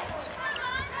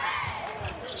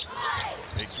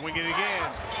 They swing it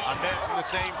again. Ahmed from the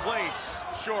same place.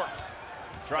 Short.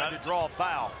 Trying to draw a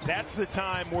foul. That's the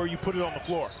time where you put it on the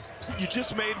floor. You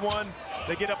just made one.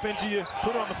 They get up into you,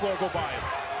 put it on the floor, go by it.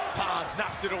 Ponce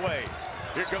knocks it away.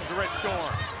 Here comes the Red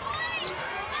Storm.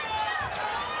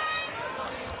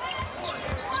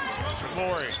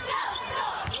 Shamori.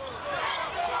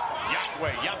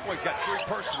 Yahweh's got 3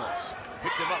 personals.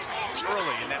 Picked him up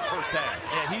early in that first half.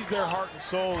 Yeah, he's their heart and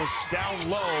soul. Is down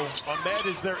low. Ahmed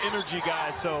is their energy guy,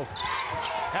 so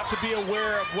have to be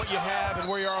aware of what you have and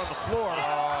where you are on the floor.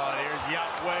 Oh, here's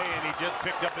Yahweh, and he just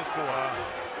picked up his 4.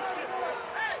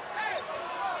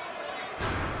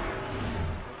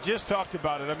 Just talked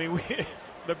about it. I mean,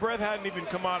 the breath hadn't even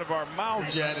come out of our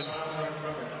mouths yet. And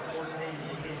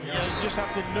you just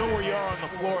have to know where you are on the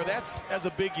floor. That's, as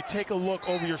a big, you take a look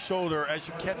over your shoulder as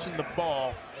you're catching the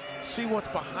ball. See what's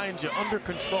behind you, under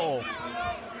control.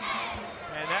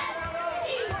 And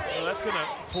that's going to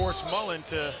force Mullen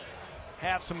to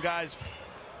have some guys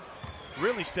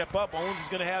really step up. Owens is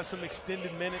going to have some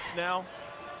extended minutes now.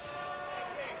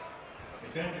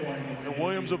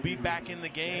 Williams will be back in the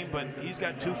game, but he's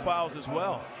got 2 fouls as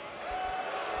well.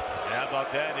 And how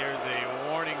about that? There's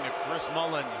a warning to Chris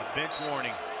Mullen, a bench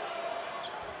warning.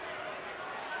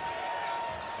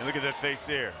 And look at that face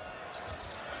there.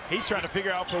 He's trying to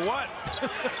figure out for what.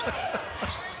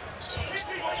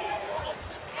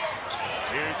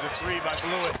 Here's the 3 by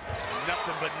Bluiett.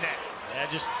 Nothing but net. Yeah,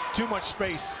 just too much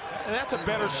space. And that's a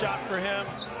better shot for him.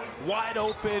 Wide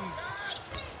open.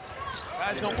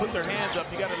 Guys don't put their hands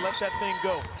up. You got to let that thing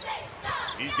go.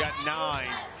 He's got 9.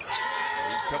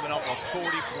 He's coming off a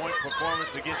 40-point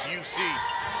performance against UC.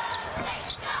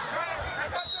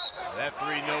 That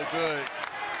 3 no good.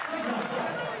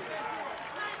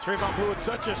 Trevon Bluiett,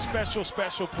 such a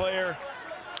special player.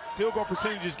 Field goal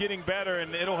percentage is getting better,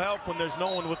 and it'll help when there's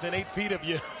no one within 8 feet of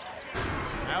you.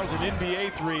 That was an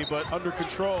NBA 3, but under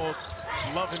control.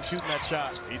 Love him shooting that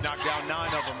shot. He knocked down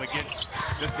 9 of them against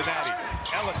Cincinnati.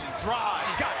 Ellison drives.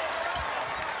 He's got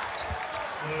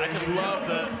it. I just love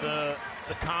the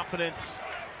confidence,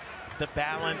 the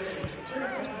balance,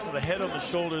 the head on the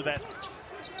shoulder that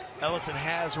Ellison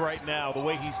has right now, the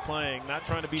way he's playing. Not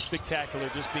trying to be spectacular,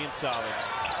 just being solid.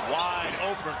 Wide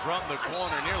open from the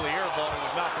corner, nearly airballing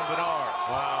with Malcolm Bernard.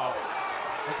 Wow.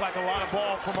 Looked like a lot of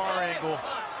ball from our angle.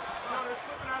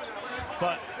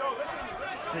 But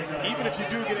even if you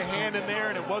do get a hand in there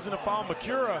and it wasn't a foul,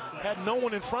 Makura had no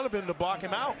one in front of him to block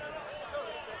him out.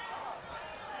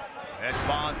 That's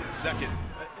Bonds' second.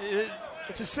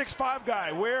 It's a 6'5"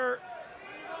 guy where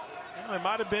it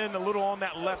might have been a little on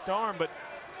that left arm, but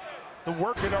the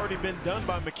work had already been done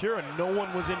by Makura. No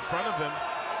one was in front of him.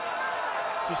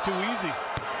 It's just too easy.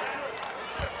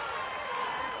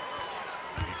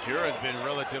 Makura's been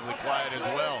relatively quiet as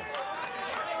well.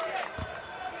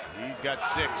 He's got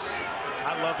 6.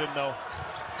 I love him, though.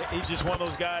 He's just one of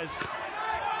those guys.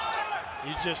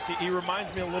 He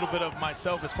reminds me a little bit of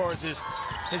myself as far as his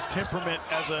temperament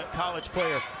as a college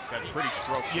player. Got a pretty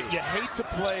stroke. You hate to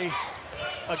play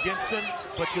against him,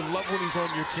 but you love when he's on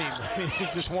your team.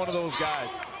 He's just one of those guys.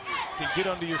 Can get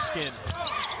under your skin.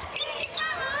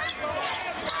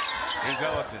 Here's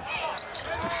Ellison.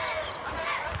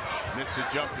 Missed the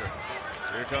jumper.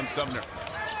 Here comes Sumner.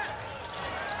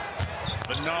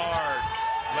 Bernard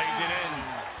lays it in.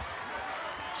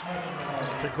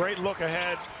 It's a great look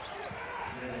ahead.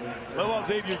 Well,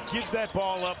 Xavier gives that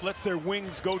ball up, lets their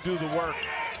wings go do the work.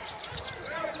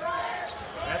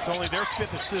 That's only their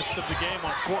 5th assist of the game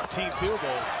on 14 field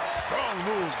goals. Strong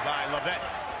move by Levette.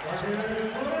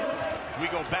 We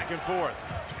go back and forth.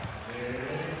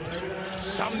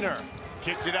 Sumner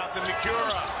kicks it out to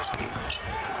Mikura.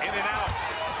 In and out.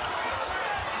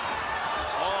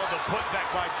 Oh, the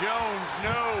putback by Jones.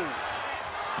 No.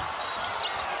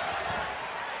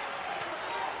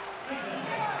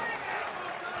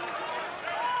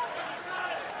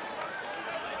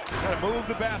 Got to move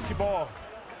the basketball.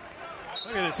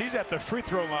 Look at this. He's at the free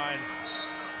throw line.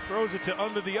 Throws it to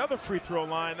under the other free throw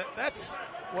line. That's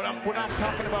what I'm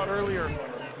talking about earlier.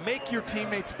 Make your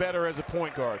teammates better as a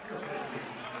point guard.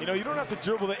 You know, you don't have to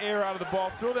dribble the air out of the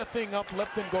ball. Throw that thing up.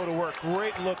 Let them go to work.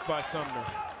 Great look by Sumner.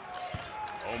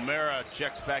 O'Mara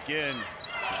checks back in.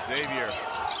 Xavier.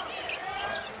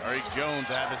 Eric Jones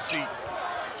to have a seat.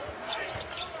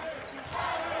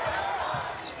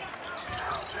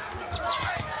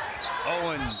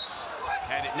 Owens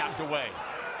had it knocked away.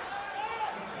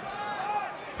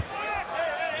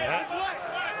 Yeah,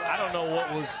 I don't know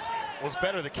what was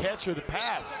better, the catch or the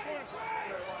pass.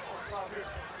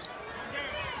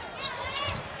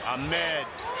 Ahmed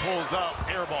pulls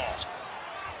up, air ball.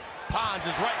 Pons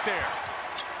is right there.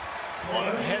 On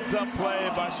a heads-up play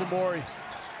by Shamori.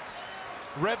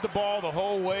 Read the ball the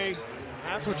whole way.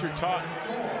 That's what you're taught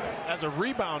as a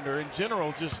rebounder in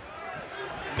general. Just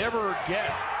never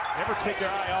guess. Never take your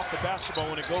eye off the basketball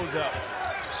when it goes up.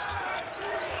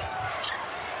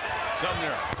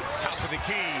 Sumner, top of the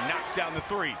key, knocks down the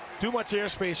 3. Too much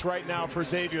airspace right now for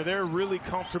Xavier. They're really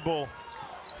comfortable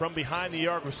from behind the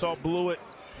arc. We saw Bluiett,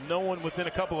 no one within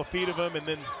a couple of feet of him, and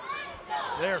then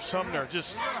there's Sumner.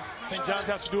 Just St. John's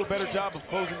has to do a better job of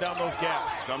closing down those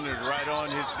gaps. Sumner's right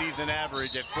on his season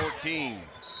average at 14.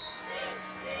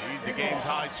 He's the game's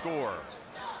high scorer.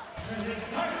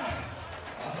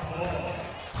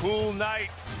 Cool night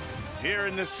here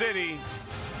in the city.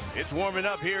 It's warming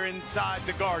up here inside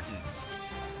the Garden.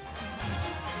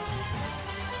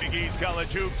 Big East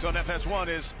College Hoops on FS1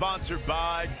 is sponsored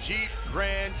by Jeep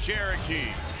Grand Cherokee.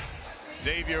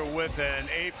 Xavier with an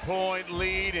 8-point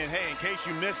lead, and hey, in case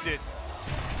you missed it,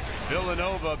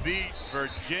 Villanova beat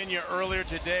Virginia earlier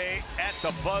today at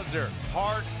the buzzer.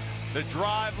 Hart, the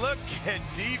drive. Look at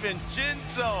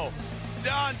DiVincenzo.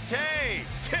 Dante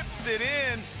tips it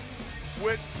in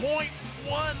with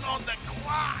 0.1 on the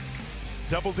clock.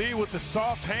 Double D with the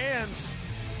soft hands.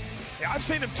 Yeah, I've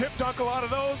seen him tip dunk a lot of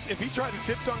those. If he tried to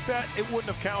tip dunk that, it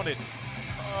wouldn't have counted.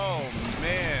 Oh,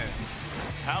 man.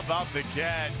 How about the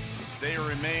Cats? They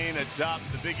remain atop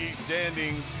the Big East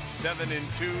standings,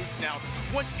 7-2, now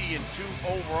 20-2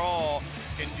 overall.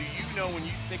 And do you know, when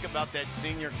you think about that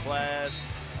senior class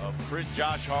of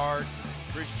Josh Hart,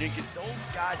 Chris Jenkins, those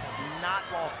guys have not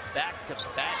lost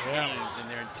back-to-back games in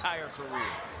their entire career.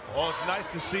 Well, it's nice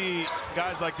to see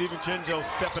guys like DiVincenzo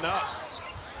stepping up.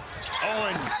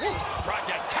 Owen tried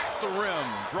to attack the rim,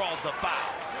 draws the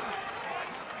foul.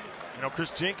 You know,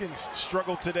 Chris Jenkins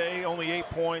struggled today, only 8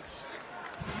 points.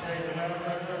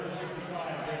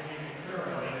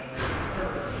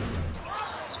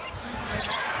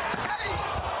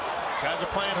 Guys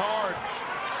are playing hard.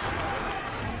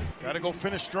 Got to go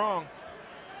finish strong.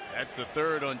 That's the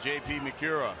 3rd on J.P.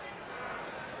 Mikura.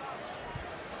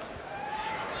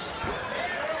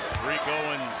 Tariq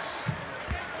Owens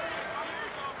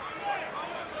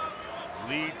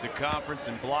leads the conference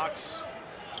in blocks.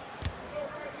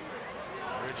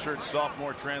 Redshirt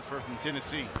sophomore transfer from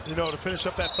Tennessee. You know, to finish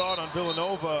up that thought on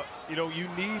Villanova, you know, you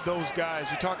need those guys.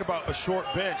 You talk about a short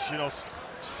bench, you know,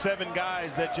 7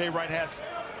 guys that Jay Wright has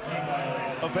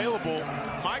available.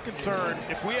 My concern,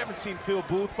 if we haven't seen Phil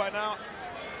Booth by now,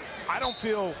 I don't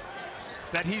feel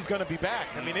that he's going to be back.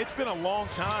 I mean, it's been a long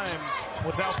time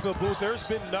without Phil Booth. There's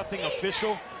been nothing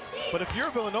official. But if you're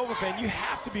a Villanova fan, you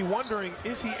have to be wondering,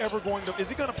 is he going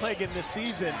to play again this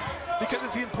season? Because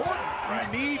it's important. Right.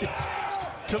 You need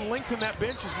to lengthen that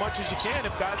bench as much as you can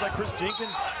if guys like Chris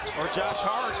Jenkins or Josh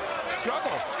Hart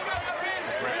struggle. That's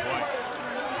a great point.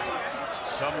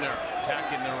 Sumner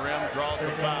attacking the rim, draws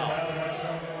the foul.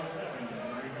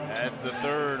 That's the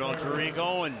 3rd on Tariq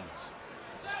Owens.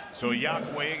 So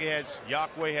Yahweh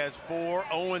has 4.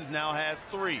 Owens now has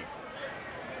 3.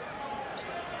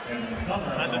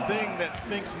 And the thing that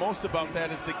stinks most about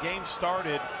that is the game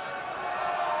started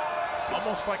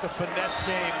almost like a finesse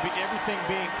game, everything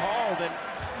being called, and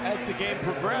as the game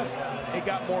progressed, it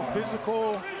got more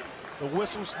physical. The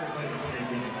whistles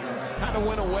kind of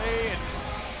went away, and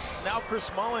now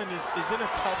Chris Mullin is in a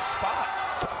tough spot.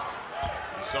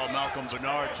 You saw Malcolm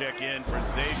Bernard check in for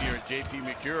Xavier and J.P.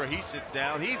 McCure. He sits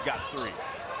down. He's got 3.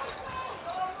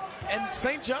 And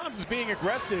St. John's is being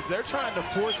aggressive. They're trying to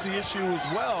force the issue as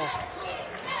well.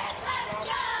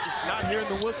 Just not hearing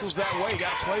the whistles that way.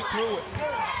 Got to play through it.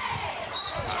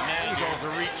 Man, he goes a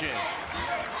reach in.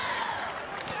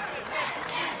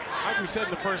 Like we said in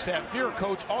the first half, if you're a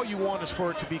coach, all you want is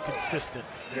for it to be consistent.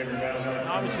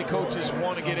 Obviously, coaches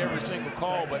want to get every single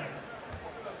call, but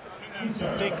I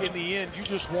think in the end, you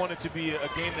just want it to be a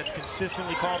game that's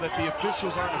consistently called, that the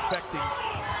officials aren't affecting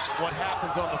what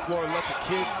happens on the floor. Let the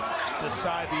kids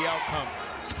decide the outcome.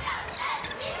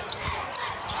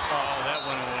 Oh, that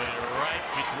one went right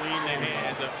between the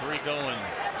hands of Tariq Owens.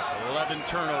 11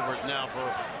 turnovers now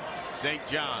for St.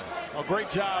 John's. A great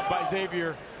job by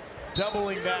Xavier,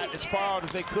 doubling that as far out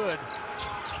as they could.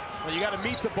 Well, you got to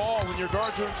meet the ball when your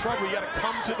guards are in trouble. You got to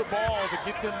come to the ball to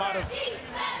get them out of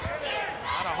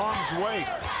harm's way.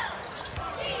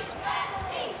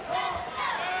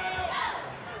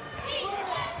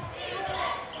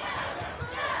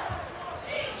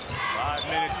 Five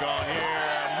minutes gone here.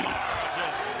 Mara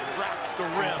just wraps the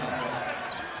rim.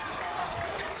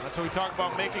 That's what we talk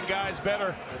about, making guys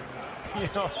better. You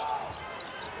know,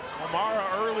 Mara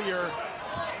earlier,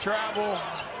 travel,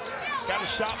 got a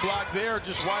shot block there,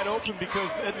 just wide open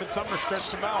because Edmund Sumner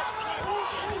stretched him out.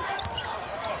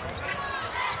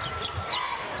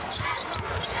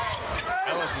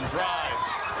 Ellison drives.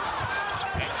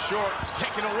 And short,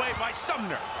 taken away by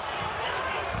Sumner.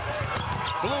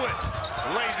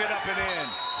 Bluiett lays it up and in.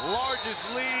 Largest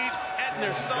lead,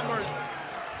 Edner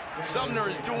Sumner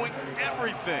is doing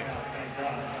everything.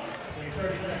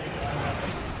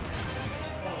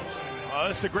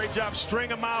 That's a great job. String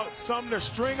him out. Sumner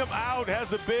string him out.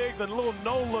 Has a big, then a little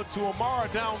no look to Amara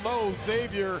down low.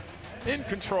 Xavier in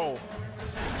control.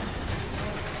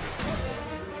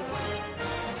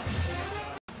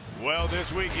 Well,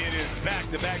 this week it is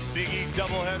back-to-back Big East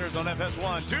doubleheaders on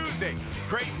FS1. Tuesday,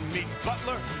 Creighton meets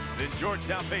Butler. Then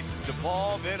Georgetown faces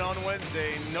DePaul. Then on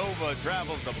Wednesday, Nova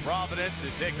travels to Providence to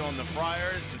take on the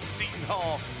Friars. And Seton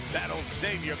Hall battles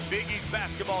Xavier. Big East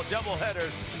basketball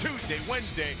doubleheaders Tuesday,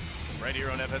 Wednesday, right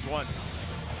here on FS1.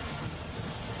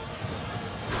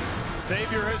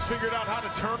 Xavier has figured out how to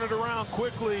turn it around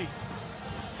quickly.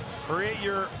 Create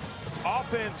your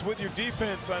offense with your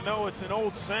defense. I know it's an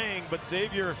old saying, but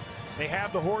Xavier, they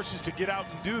have the horses to get out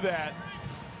and do that.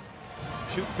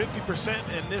 Shoot 50%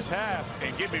 in this half.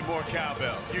 And give me more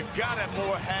cowbell. You gotta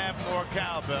have more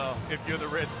cowbell if you're the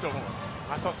Red Storm.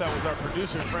 I thought that was our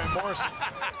producer, Fran Morrison,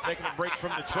 taking a break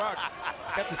from the truck.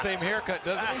 Got the same haircut,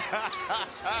 doesn't he?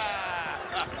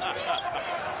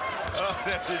 Oh,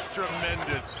 that is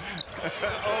tremendous.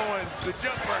 Owens, the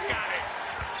jumper, got it.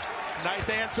 Nice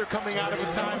answer coming out of a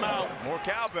timeout. More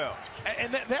cowbell.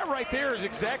 And that right there is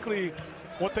exactly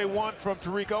what they want from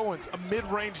Tariq Owens, a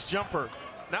mid-range jumper.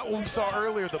 Not what we saw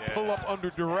earlier, the pull-up under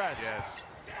duress. Yes.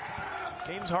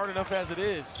 Game's hard enough as it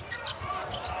is.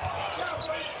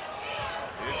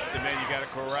 This is the man you got to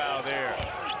corral there.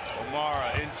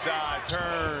 O'Mara inside,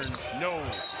 turns, no.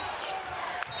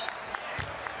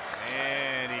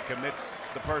 And he commits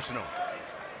the personal.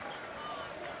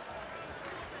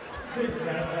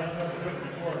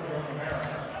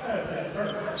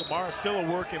 O'Mara's still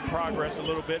a work in progress a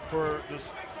little bit for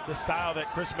the style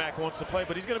that Chris Mack wants to play,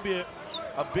 but he's going to be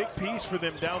a big piece for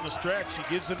them down the stretch. He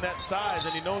gives them that size,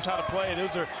 and he knows how to play.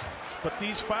 But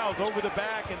these fouls over the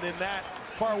back and then that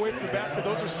far away from the basket,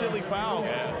 those are silly fouls.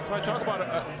 Yeah. So I talk about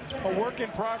a work in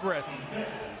progress.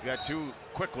 He's got two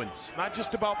quick ones. Not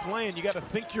just about playing. You got to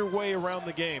think your way around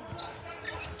the game.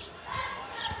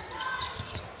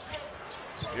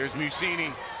 Here's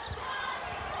Musini.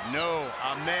 No,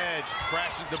 Ahmed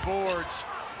crashes the boards.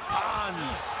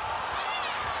 Pons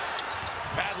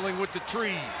battling with the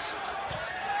trees.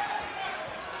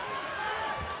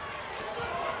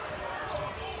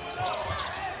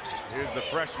 Here's the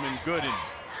freshman Gooden.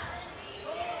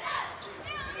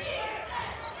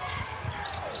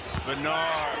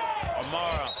 Bernard,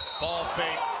 Amara, ball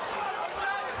fake.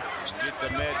 Gets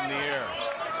Ahmed in the air.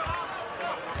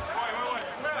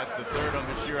 That's the third on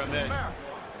Bashir Ahmed.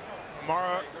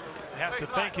 Amara has to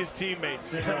thank his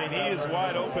teammates. I mean, he is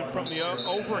wide open from the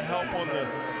overhelp on the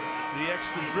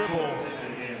extra dribble.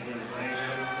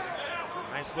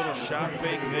 Nice little shot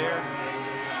fake there.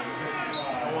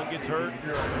 no one gets hurt.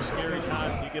 Scary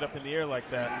time when you get up in the air like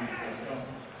that.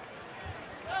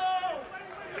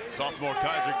 Sophomore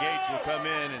Kaiser Gates will come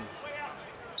in, and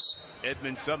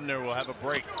Edmund Sumner will have a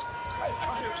break.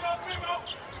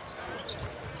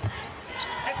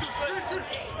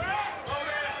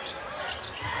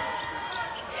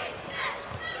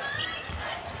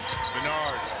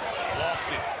 Bernard lost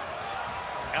it.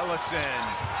 Ellison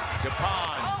to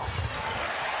Pons.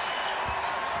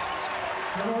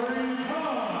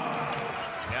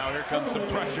 Now here comes some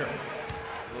pressure.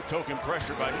 A little token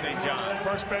pressure by St. John.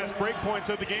 First fast break points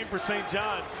of the game for St.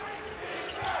 John's.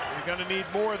 You're going to need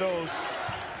more of those.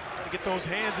 Got to get those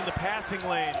hands in the passing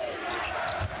lanes.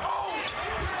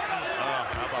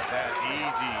 How about that?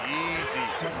 Easy.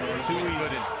 Too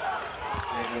easy.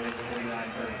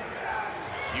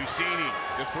 Ucini,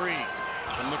 the three.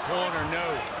 From the corner,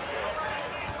 no.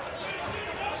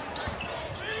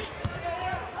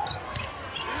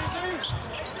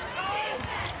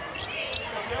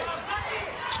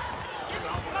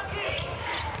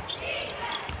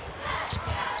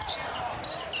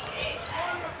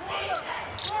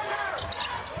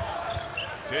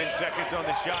 Ten seconds on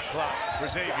the shot clock for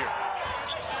Xavier.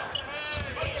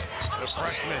 The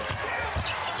freshman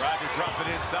tried to drop it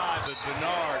inside, but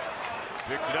Bernard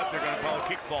picks it up. They're going to call a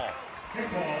kickball.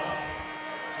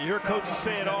 You hear coaches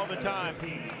say it all the time.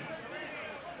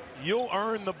 You'll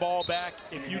earn the ball back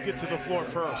if you get to the floor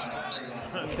first.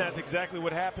 That's exactly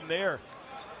what happened there.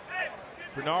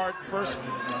 Bernard, first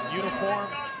uniform,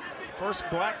 first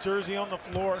black jersey on the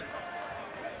floor.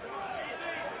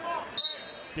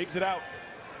 Digs it out.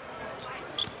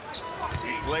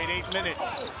 He played 8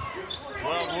 minutes.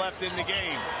 12 left in the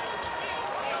game.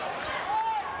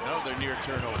 Another near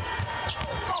turnover.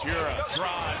 Acura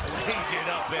drives, lays it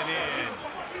up and in.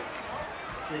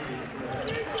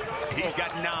 He's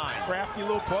got 9. Crafty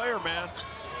little player, man.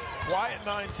 Quiet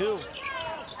 9 too.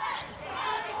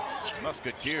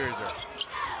 Musketeers are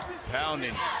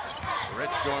pounding.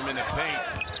 Red Storm in the paint.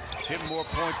 10 more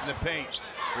points in the paint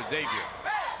for Xavier.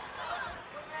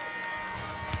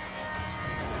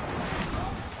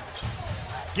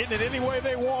 Getting it any way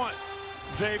they want.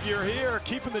 Xavier here,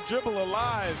 keeping the dribble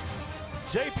alive.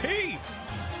 JP.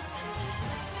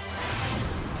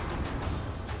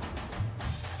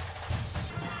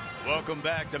 Welcome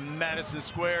back to Madison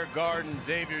Square Garden.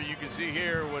 Xavier, you can see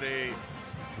here with a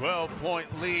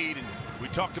 12-point lead. And we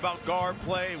talked about guard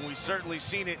play, and we've certainly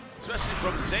seen it, especially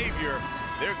from Xavier.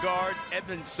 Their guards,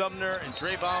 Edmund Sumner and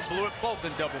Trevon Bluiett, both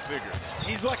in double figures.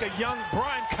 He's like a young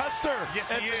Brian Custer.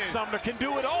 Yes, Edmund he is. Sumner can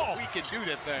do it all. We can do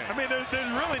that thing. I mean, there's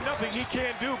really nothing he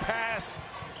can't do. Pass.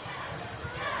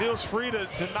 Feels free to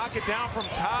knock it down from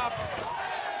top.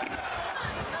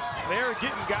 They're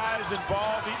getting guys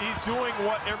involved. He's doing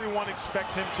what everyone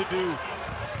expects him to do.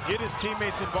 Get his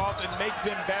teammates involved and make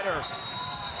them better.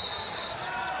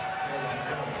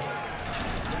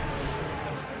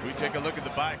 We take a look at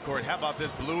the backcourt. How about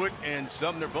this? Bluiett and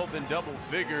Sumner both in double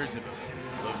figures. And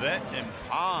Levette and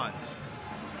Pons.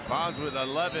 Pons with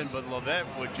 11, but Levette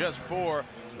with just 4.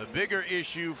 The bigger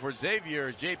issue for Xavier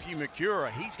is JP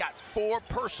Macura. He's got 4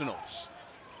 personals.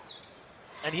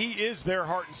 And he is their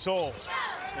heart and soul.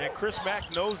 And Chris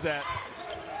Mack knows that.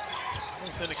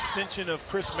 It's an extension of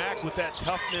Chris Mack with that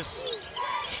toughness,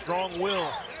 strong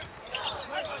will.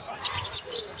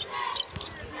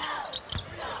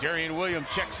 Darian Williams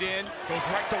checks in, goes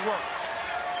right to work.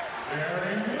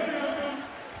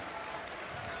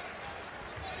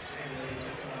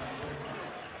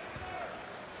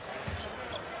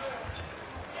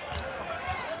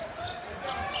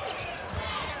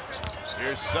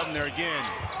 Here's Sumner again.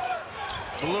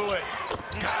 Bluiett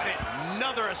got it.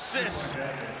 Another assist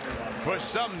for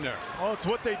Sumner. Well, it's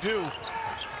what they do.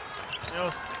 You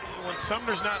know, when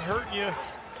Sumner's not hurting you,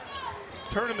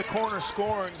 turning the corner,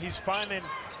 scoring, he's finding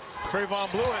Trevon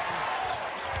Bluiett.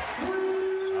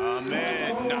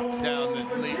 Ahmed knocks down the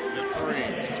lead, the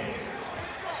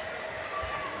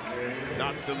 3.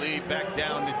 Knocks the lead back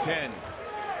down to 10.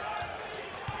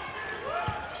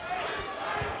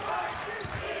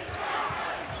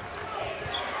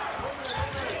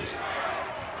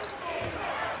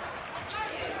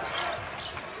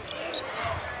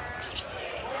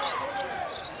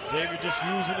 Xavier just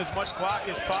using as much clock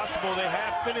as possible. They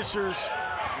have finishers,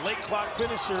 late clock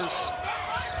finishers.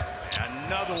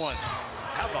 Another one.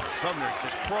 How about Sumner?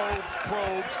 Just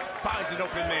probes, finds an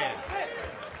open man.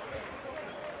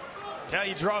 Now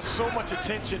he draws so much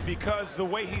attention because the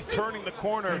way he's turning the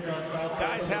corner,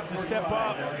 guys have to step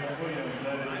up.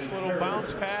 Nice little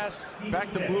bounce pass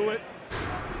back to Bluiett.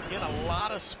 In a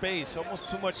lot of space, almost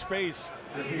too much space.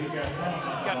 You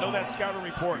got to know that scouting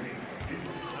report.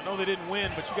 I know they didn't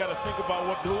win, but you got to think about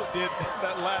what Bluiett did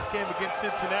that last game against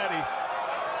Cincinnati.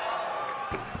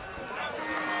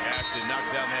 Gaston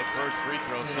knocks down that first free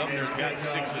throw. Sumner's got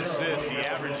 6 assists. He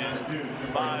averages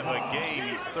 5 a game.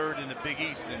 He's third in the Big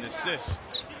East in assists.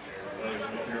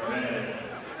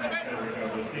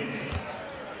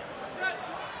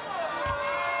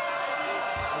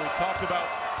 We talked about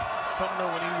Sumner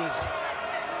when he was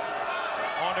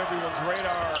on everyone's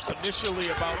radar initially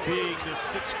about being this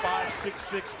 6'5",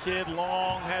 6'6" kid,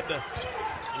 long, had to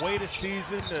wait a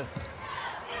season to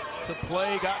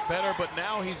play, got better, but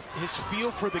now his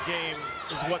feel for the game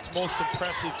is what's most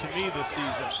impressive to me this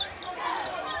season.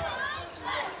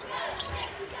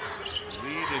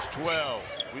 Lead is 12.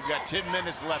 We've got 10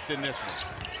 minutes left in this one.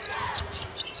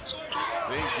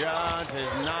 St. John's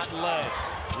has not led.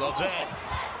 Bluiett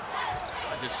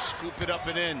just scoop it up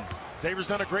and in. Xavier's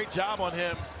done a great job on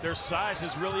him. Their size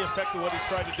has really affected what he's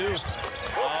tried to do.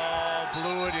 Oh,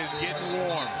 Bluiett is getting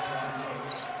warm.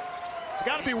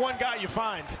 Got to be one guy you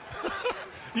find.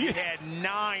 He had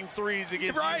 9 threes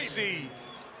against UC.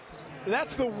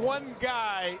 That's the one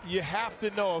guy you have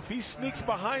to know. If he sneaks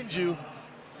behind you,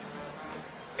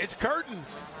 it's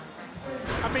curtains.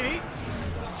 I mean,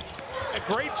 a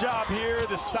great job here.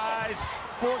 The size,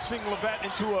 forcing Bluiett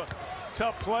into a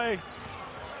tough play.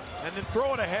 And then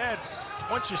throw it ahead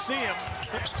once you see him.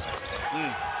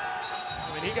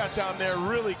 I mean, he got down there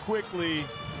really quickly.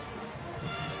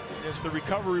 Yes, the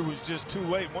recovery was just too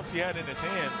late. Once he had it in his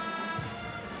hands,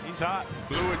 he's hot.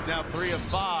 Bluiett's now 3 of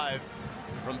 5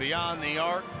 from beyond the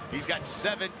arc. He's got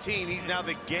 17. He's now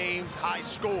the game's high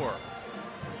scorer.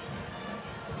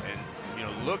 And, you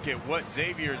know, look at what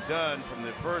Xavier's done from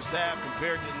the first half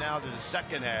compared to now to the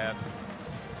second half.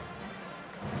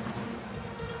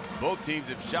 Both teams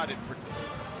have shot it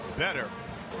better.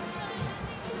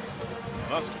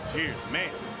 Musketeers,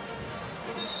 man.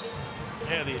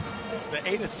 Yeah, the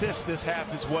 8 assists this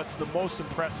half is what's the most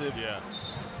impressive. Yeah.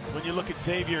 When you look at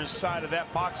Xavier's side of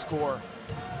that box score.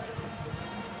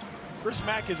 Chris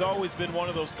Mack has always been one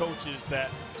of those coaches that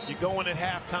you go in at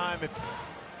halftime, if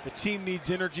the team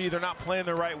needs energy, they're not playing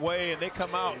the right way, and they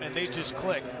come out and they just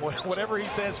click. Whatever he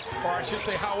says, or I should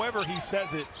say however he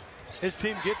says it, his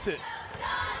team gets it.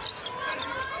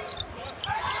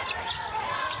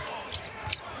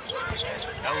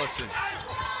 Ellison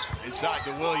inside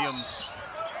to Williams.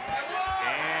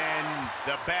 And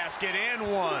the basket and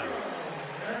one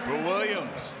for Williams.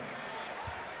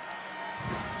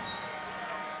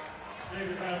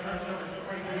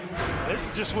 This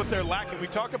is just what they're lacking. We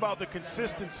talk about the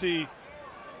consistency.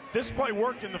 This play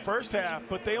worked in the first half,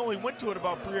 but they only went to it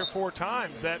about 3 or 4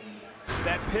 times. That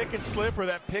pick and slip or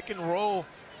that pick and roll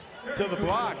to the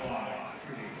block.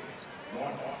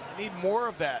 Need more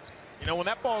of that. You know, when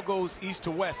that ball goes east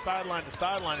to west, sideline to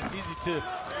sideline, it's easy to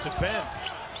defend.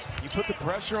 You put the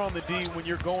pressure on the D when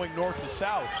you're going north to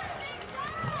south.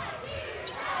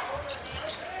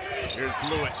 Here's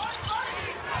Bluiett.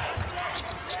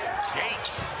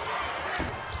 Gates.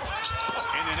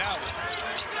 In and out.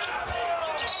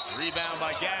 Rebound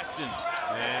by Gaston.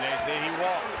 And they say he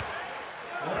walked.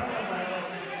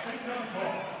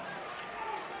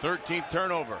 13th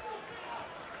turnover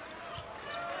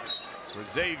for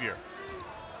Xavier.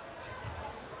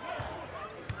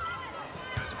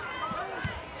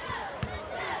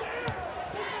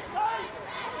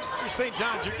 For St.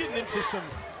 John's, you're getting into an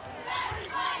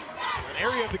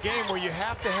area of the game where you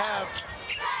have to have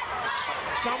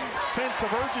some sense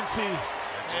of urgency,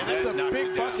 and it's a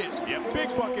big bucket. Yep.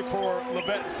 Big bucket for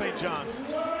Bluiett and St. John's.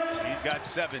 He's got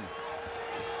 7.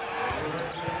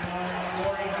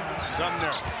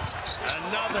 Sumner,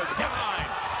 another dime.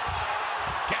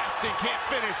 Gaston can't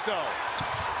finish though.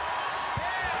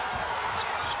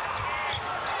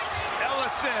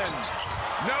 Ellison,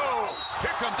 no.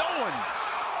 Here comes Owens.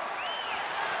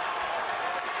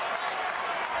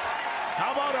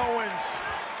 How about Owens?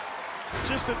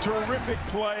 Just a terrific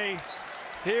play.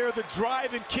 Here, the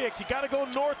drive and kick. You got to go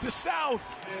north to south.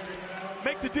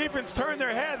 Make the defense turn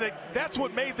their head. That's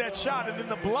what made that shot. And then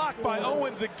the block by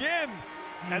Owens again.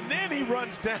 And then he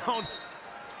runs down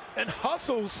and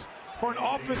hustles for an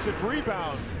offensive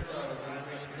rebound.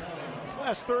 This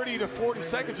last 30 to 40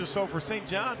 seconds or so for St.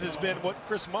 John's has been what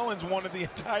Chris Mullins wanted the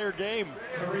entire game.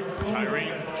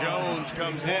 Tyree Jones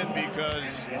comes in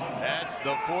because that's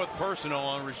the 4th personal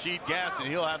on Rasheed Gaston.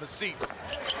 He'll have a seat.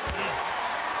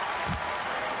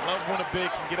 Love when a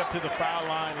big can get up to the foul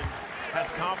line and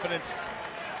has confidence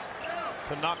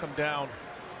to knock him down.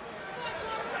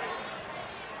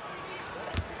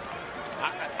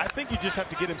 I think you just have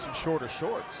to get him some shorter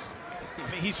shorts.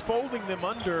 I mean, he's folding them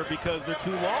under because they're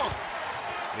too long.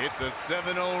 It's a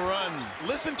 7-0 run.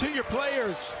 Listen to your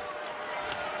players.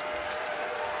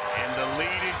 And the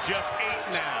lead is just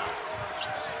 8 now.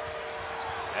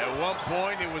 At one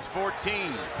point, it was 14.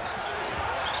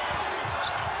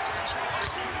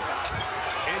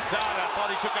 Inside, I thought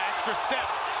he took an extra step.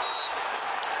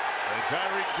 And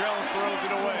Tyreek Jones throws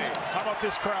it away. How about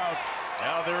this crowd?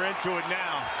 Now they're into it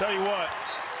now. Tell you what,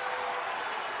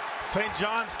 St.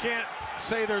 John's can't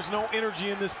say there's no energy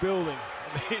in this building.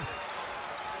 I mean,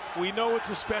 we know it's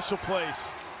a special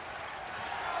place.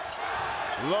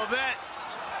 Bluiett.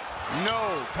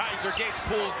 No. Kaiser Gates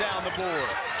pulls down the board.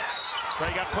 So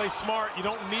you got to play smart. You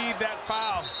don't need that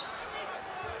foul.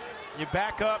 You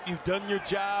back up. You've done your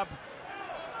job.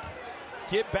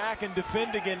 Get back and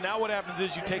defend again. Now what happens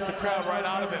is you take the crowd right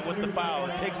out of it with the foul.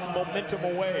 It takes the momentum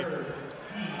away.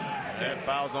 That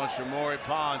foul's on Shamori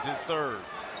Pons, his third.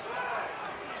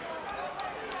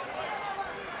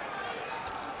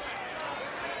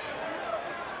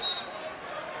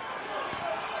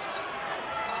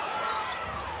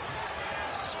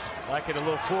 Like it, a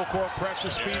little full court pressure,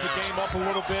 speed the game up a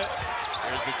little bit.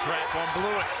 There's the trap on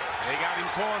Bluiett. They got him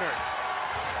cornered.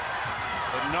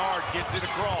 Bernard gets it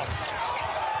across.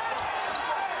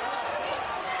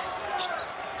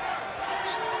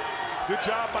 Good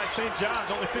job by St. John's.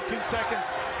 Only 15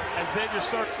 seconds as Xavier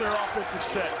starts their offensive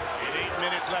set. And 8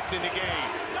 minutes left in the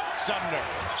game. Sumner,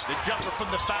 the jumper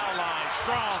from the foul line.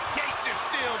 Strong. Gates is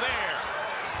still there.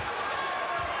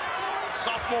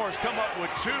 Sophomores come up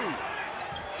with 2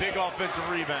 big offensive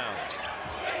rebounds.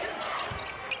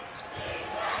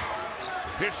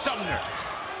 Here's Sumner.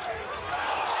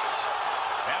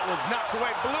 That was knocked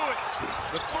away. Bluiett.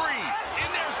 The 3.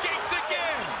 And there's Gates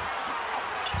again.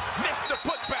 Missed the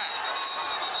putback.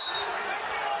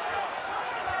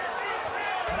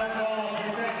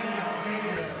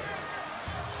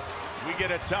 We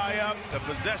get a tie-up. The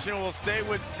possession will stay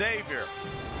with Xavier.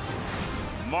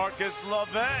 Marcus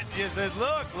Lovett just says,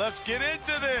 look, let's get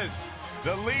into this.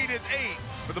 The lead is 8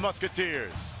 for the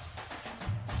Musketeers.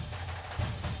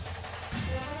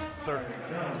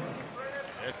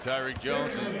 That's Tyreek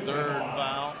Jones' 3rd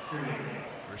foul.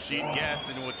 Rasheed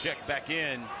Gaston will check back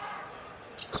in.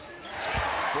 43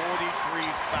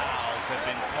 fouls have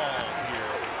been called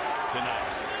here tonight.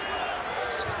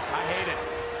 I hate it.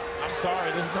 I'm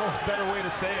sorry, there's no better way to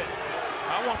say it.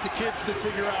 I want the kids to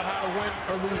figure out how to win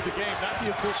or lose the game, not the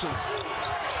officials.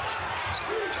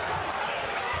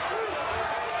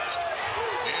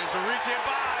 Here's the reach in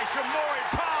by Shamori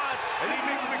Pons, and he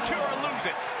makes McCura lose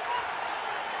it.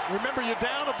 Remember, you're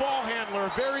down a ball handler, a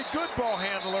very good ball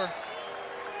handler.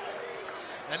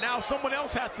 And now someone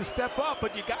else has to step up,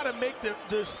 but you got to make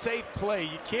the safe play.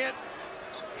 You can't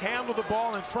handle the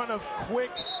ball in front of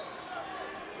quick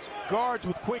guards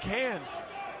with quick hands.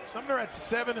 Sumner had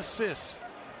 7 assists.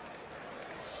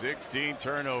 16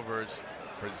 turnovers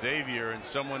for Xavier, and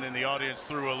someone in the audience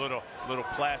threw a little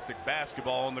plastic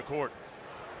basketball on the court.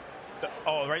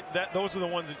 Oh, right. Those are the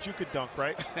ones that you could dunk,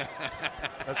 right?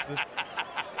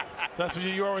 That's what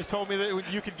you always told me,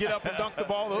 that you could get up and dunk the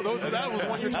ball. That was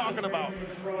what you're talking about.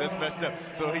 That's messed up.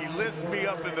 So he lifts me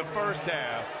up in the first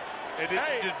half, and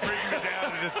it just brings me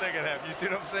down in the second half. You see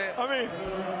what I'm saying? I mean,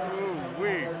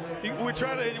 ooh-wee. We're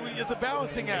trying to. It's a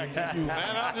balancing act,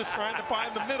 man. I'm just trying to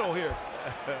find the middle here.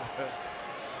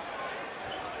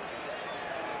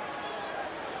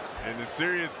 And the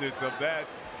seriousness of that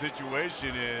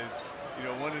situation is, you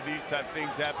know, one of these type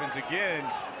things happens again,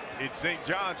 it's St.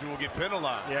 John's who will get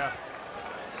penalized. Yeah.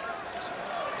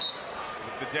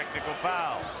 With the technical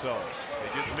foul. So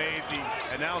they just made the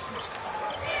announcement.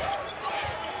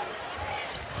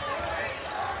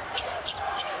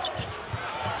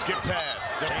 Skip pass.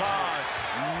 DePaz.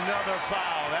 Another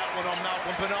foul. That one on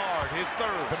Malcolm Bernard. His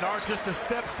 3rd. Bernard just a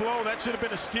step slow. That should have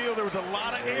been a steal. There was a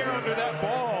lot of air under that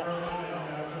ball.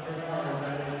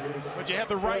 But you had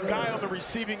the right guy on the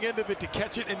receiving end of it to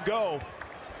catch it and go.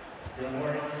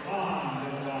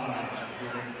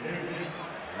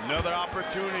 Another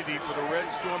opportunity for the Red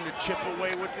Storm to chip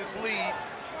away with this lead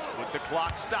with the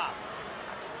clock stopped.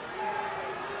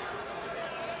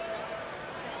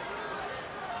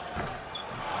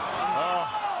 Oh,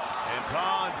 and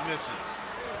Pons misses.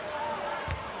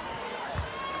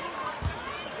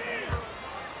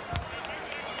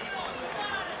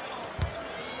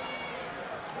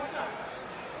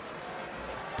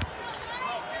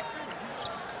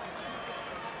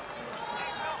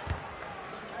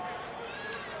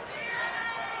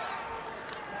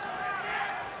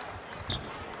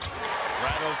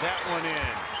 Rattles that one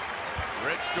in.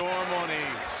 Red Storm on a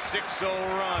 6-0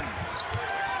 run.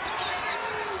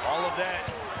 All of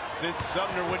that since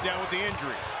Sumner went down with the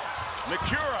injury.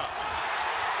 McCura.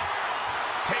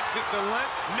 Takes it the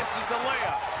length, misses the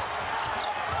layup.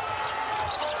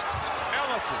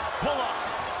 Ellison, pull up.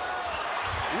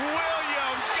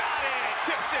 Williams got it,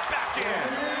 tips it back in.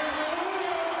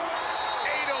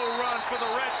 8-0 run for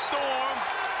the Red Storm,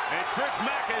 and Chris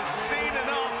Mack has seen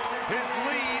enough. His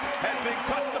lead has been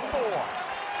cut to 4.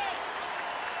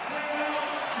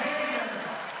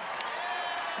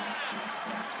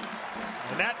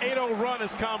 And that 8-0 run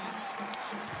has come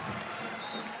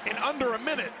in under a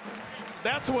minute.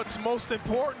 That's what's most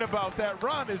important about that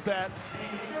run, is that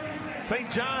St.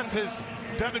 John's has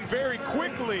done it very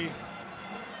quickly.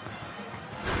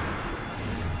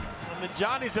 And the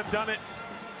Johnnies have done it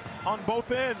on both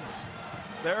ends.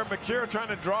 There, McCure trying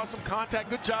to draw some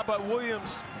contact. Good job by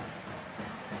Williams,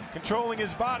 controlling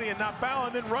his body and not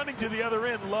fouling, then running to the other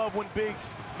end. Love when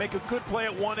bigs make a good play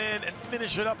at one end and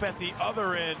finish it up at the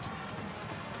other end.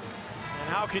 And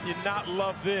how can you not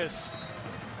love this?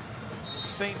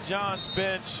 St. John's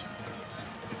bench.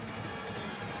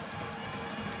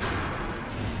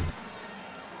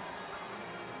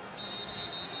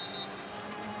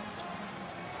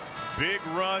 Big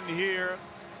run here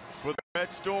for the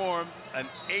Red Storm. An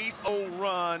 8-0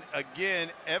 run again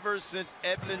ever since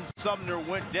Edmund Sumner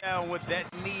went down with that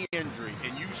knee injury.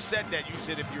 And you said that. You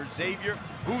said if you're Xavier,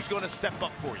 who's going to step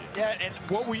up for you? Yeah, and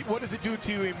what does it do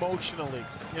to you emotionally?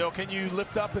 You know, can you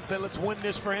lift up and say, let's win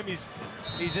this for him? He's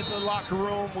in the locker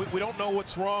room. We don't know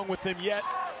what's wrong with him yet.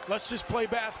 Let's just play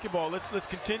basketball. Let's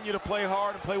continue to play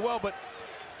hard and play well. But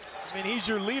I mean, he's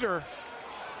your leader.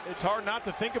 It's hard not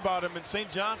to think about him, and St.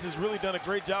 John's has really done a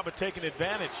great job of taking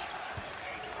advantage.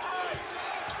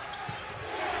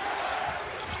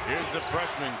 Here's the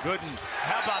freshman, Gooden.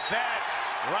 How about that?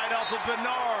 Right off of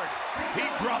Bernard.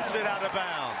 He drops it out of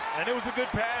bounds. And it was a good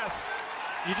pass.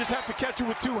 You just have to catch it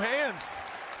with two hands.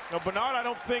 Now, Bernard, I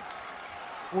don't think,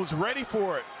 was ready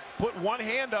for it. Put one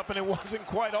hand up, and it wasn't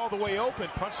quite all the way open.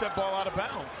 Punched that ball out of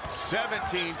bounds.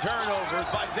 17 turnovers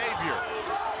by Xavier.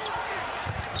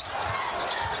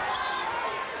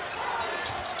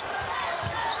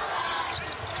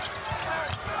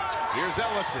 Here's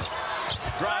Ellison.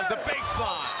 Drives the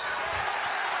baseline.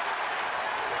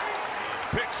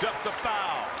 Picks up the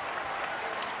foul.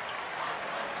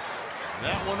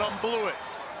 That one on Bluiett.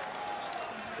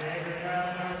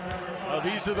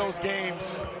 These are those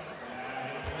games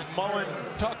that Mullen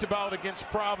talked about against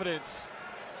Providence.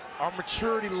 Our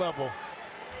maturity level,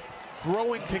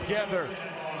 growing together,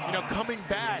 you know, coming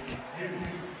back.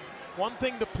 One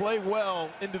thing to play well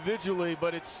individually,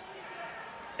 but it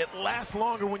lasts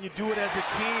longer when you do it as a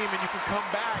team and you can come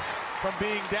back from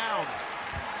being down.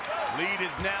 Lead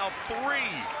is now 3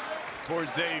 for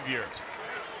Xavier.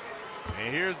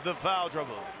 And here's the foul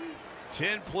trouble.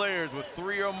 10 players with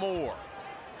 3 or more.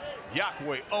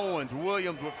 Yakwe, Owens,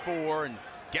 Williams with 4, and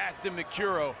Gaston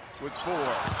McCuro with 4.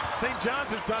 St.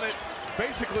 John's has done it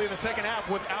basically in the second half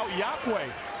without Yakwe.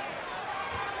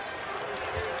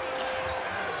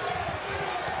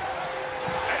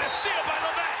 And a steal by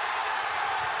Levette.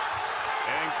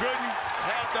 And Gooden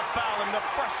had the foul, and the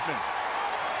freshman.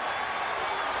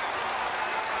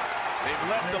 They've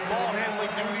left the ball handling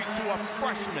duties to a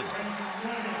freshman.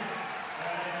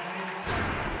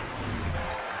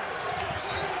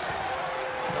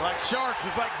 They're like sharks,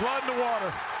 it's like blood in the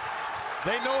water.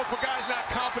 They know if a guy's not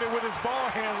confident with his ball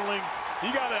handling,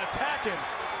 you got to attack him.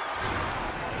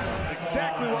 That's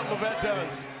exactly what Levette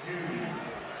does.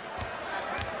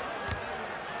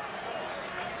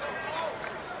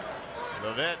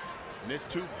 Levette missed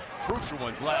 2 crucial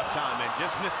ones last time and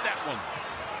just missed that one.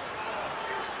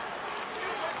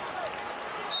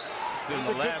 He's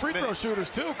a good free throw shooters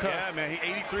too, Cuz. Yeah, man,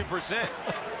 83%.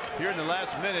 Here in the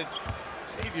last minute,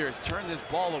 Xavier has turned this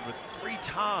ball over 3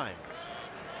 times.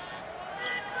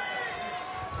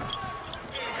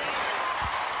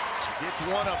 He gets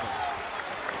one of them.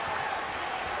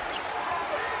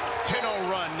 10-0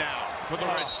 run now for the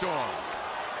Red Storm.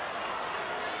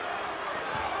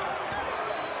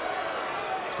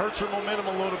 Hurts your momentum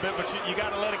a little bit, but you got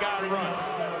to let a guy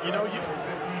run. You know,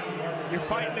 you're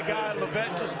fighting the guy.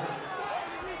 Levette just,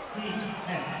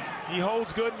 he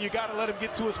holds good, and you got to let him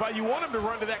get to his spot. You want him to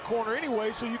run to that corner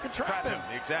anyway, so you can trap him.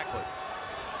 Exactly.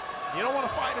 You don't want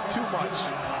to fight him too much.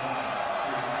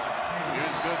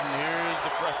 Here's Gooden. Here's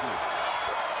the freshman.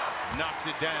 Knocks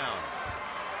it down.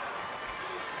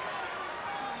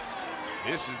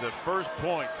 This is the first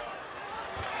point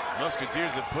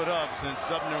Musketeers have put up since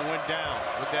Sumner went down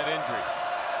with that injury.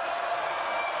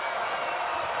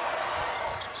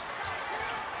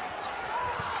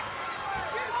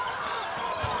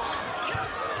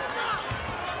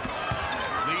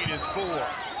 Lead is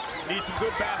 4. Need some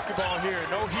good basketball here.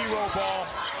 No hero ball.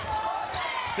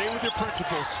 Stay with your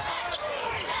principles.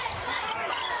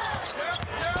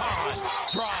 Pons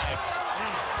drives.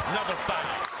 Another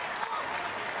foul.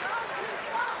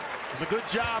 It was a good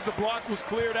job. The block was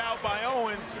cleared out by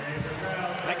Owens.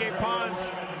 That gave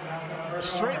Pons a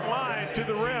straight line to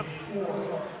the rim.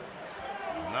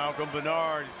 Malcolm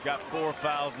Bernard has got 4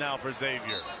 fouls now for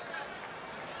Xavier.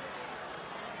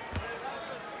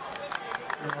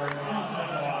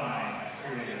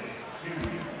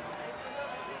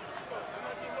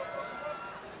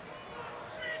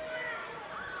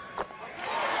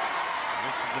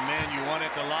 This is the man you want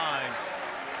at the line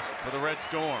for the Red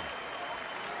Storm.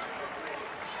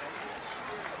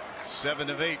 7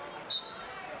 of 8.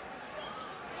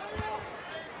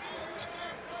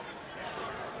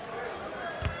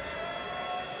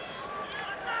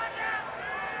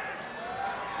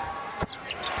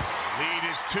 Lead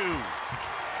is 2.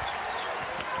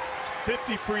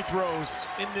 50 free throws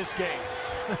in this game.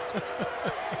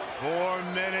 4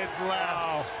 minutes left.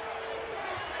 Wow.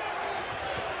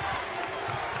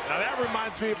 Now that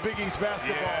reminds me of Big East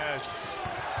basketball. Yes.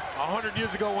 100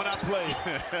 years ago when I played.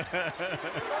 You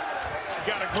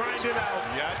gotta grind it out.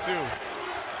 Yeah, too.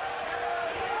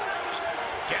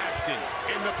 Gaston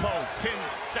in the post. 10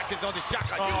 seconds on the shot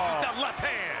clock. Uses the left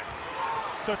hand.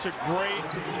 Such a great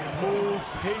move,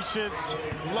 patience.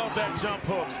 Love that jump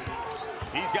hook.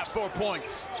 He's got 4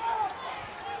 points.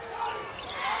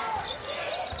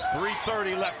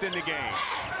 3:30 left in the game.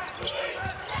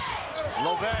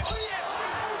 Lovett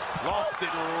lost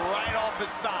it right off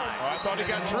his thigh. Oh, I thought he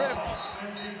got tripped.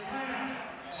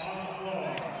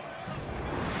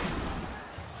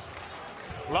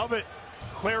 Love it.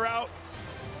 Clear out.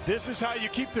 This is how you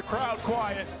keep the crowd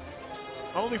quiet.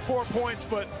 Only 4 points,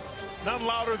 but none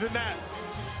louder than that.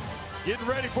 Getting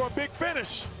ready for a big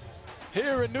finish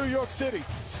here in New York City.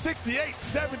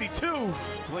 68-72.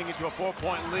 Clinging to a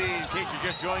 4-point lead. In case you're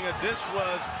just joining us, this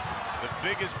was the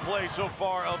biggest play so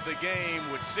far of the game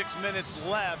with 6 minutes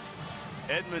left.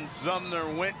 Edmund Sumner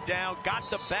went down, got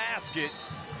the basket,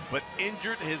 but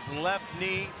injured his left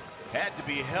knee. Had to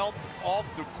be helped off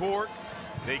the court.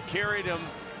 They carried him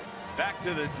back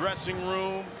to the dressing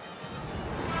room.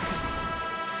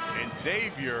 And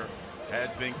Xavier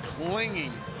has been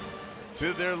clinging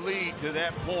to their lead to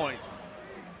that point.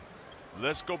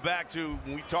 Let's go back to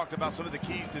when we talked about some of the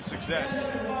keys to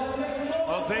success.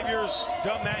 Well, Xavier's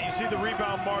done that. You see the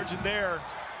rebound margin there.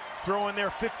 Throwing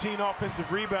their 15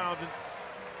 offensive rebounds. And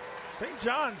St.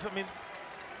 John's, I mean,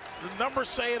 the numbers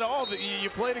say it all. That you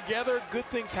play together, good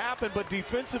things happen, but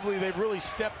defensively they've really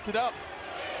stepped it up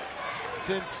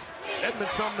since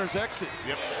Edmund Sumner's exit.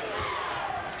 Yep.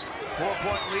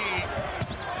 4-point lead.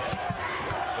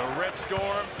 The Red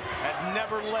Storm has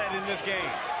never led in this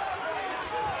game.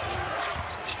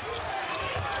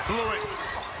 Bluiett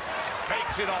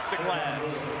fakes it off the glass.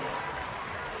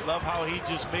 Love how he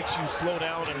just makes you slow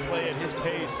down and play at his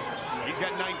pace. He's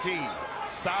got 19.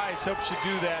 Size helps you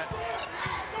do that.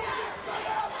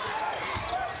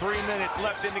 3 minutes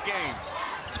left in the game.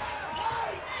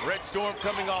 Red Storm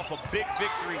coming off a big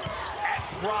victory at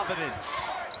Providence.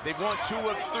 They've won 2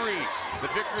 of 3. The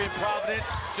victory in Providence,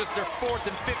 just their 4th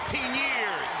in 15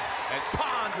 years, as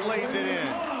Pons lays it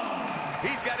in.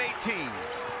 He's got 18.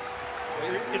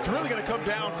 It's really going to come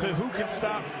down to who can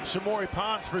stop Shamorie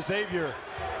Pons for Xavier.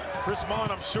 Chris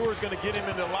Mullin, I'm sure, is going to get him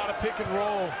into a lot of pick and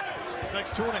roll these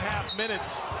next 2.5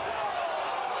 minutes.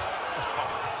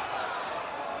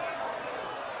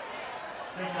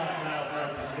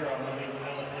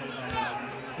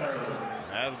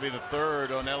 That'll be the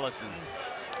 3rd on Ellison.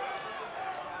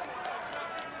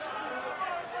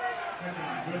 I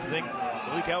think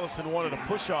Malik Ellison wanted a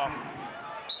push-off.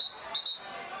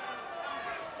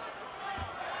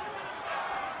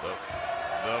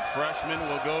 The freshman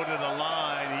will go to the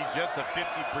line. He's just a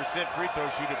 50% free throw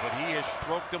shooter, but he has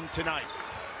stroked them tonight.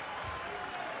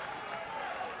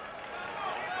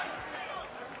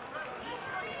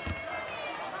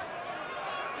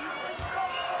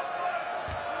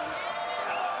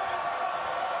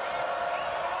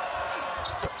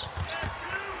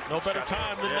 No better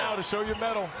time than now to show your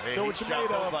medal. Hey, show what you're made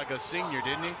shot of. like a senior,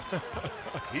 didn't he?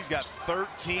 He's got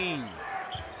 13.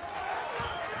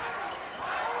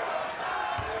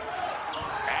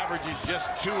 Averages just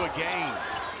 2 a game.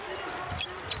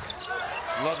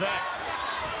 Lovett.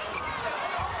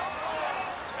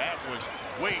 That was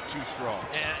way too strong.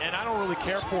 And I don't really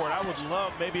care for it. I would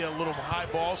love maybe a little high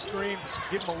ball screen.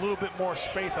 Give him a little bit more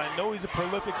space. I know he's a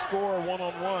prolific scorer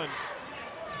one-on-one.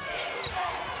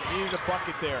 Needed a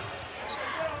bucket there.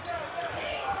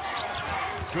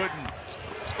 Gooden.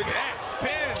 Look at that.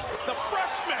 Spins. The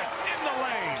freshman in the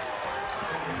lane.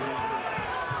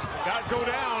 Guys go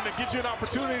down. It gives you an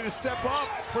opportunity to step up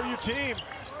for your team.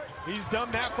 He's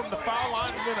done that from the foul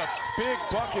line and then a big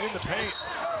bucket in the paint.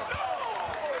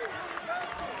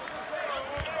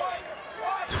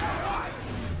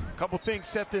 A couple things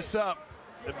set this up.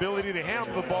 The ability to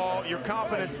handle the ball, your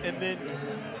confidence, and then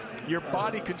your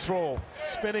body control.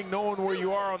 Spinning, knowing where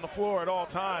you are on the floor at all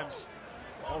times.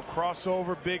 Oh,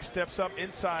 crossover, big steps up,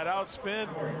 inside out spin.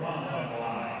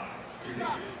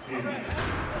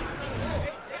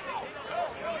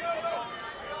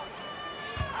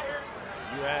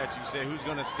 You ask, you say, who's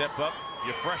going to step up?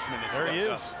 Your freshman is there. He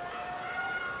is.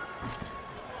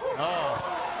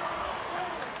 Oh.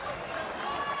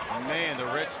 Man, the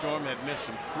Red Storm have missed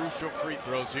some crucial free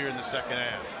throws here in the second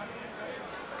half.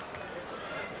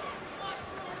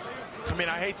 I mean,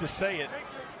 I hate to say it,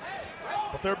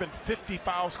 but there have been 50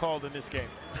 fouls called in this game.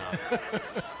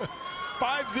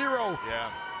 5-0.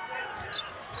 Yeah.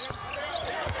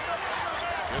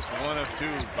 Just one of two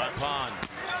by Pons.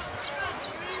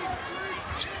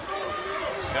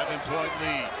 7-point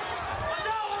lead.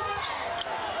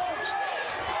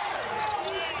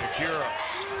 Akira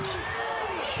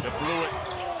to Bluiett.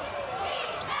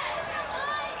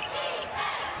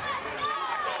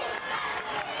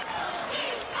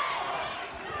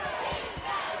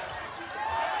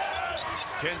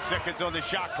 Ten seconds on the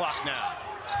shot clock now.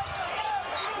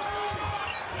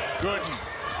 Gooden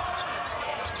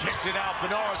kicks it out.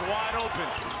 Bernard's wide open.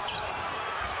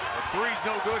 The three's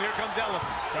no good. Here comes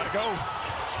Ellison. Gotta go.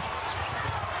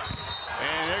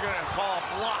 And they're going to call a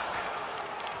block.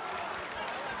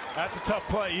 That's a tough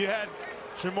play. You had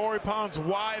Shamorie Ponds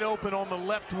wide open on the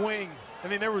left wing. I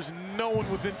mean, there was no one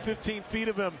within 15 feet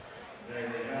of him.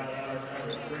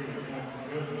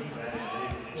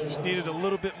 Just needed a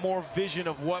little bit more vision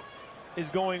of what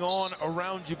is going on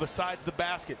around you besides the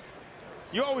basket.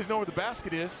 You always know where the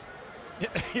basket is.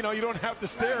 You know, you don't have to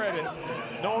stare at it.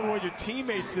 Knowing where your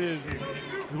teammates is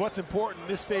what's important in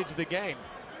this stage of the game.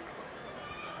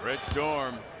 Red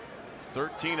Storm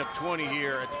 13 of 20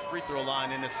 here at the free throw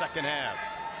line in the second half.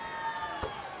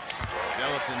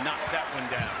 Ellison knocks that one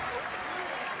down.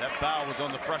 That foul was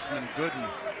on the freshman Gooden.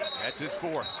 That's his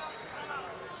fourth.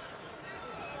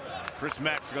 Chris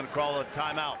Mack's is going to call a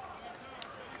timeout.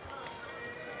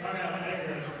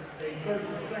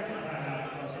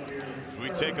 As we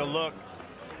take a look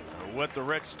at what the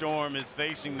Red Storm is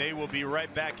facing, they will be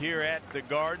right back here at the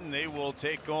Garden. They will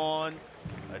take on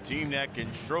a team that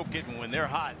can stroke it, and when they're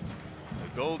hot, the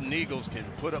Golden Eagles can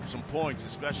put up some points,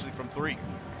 especially from three.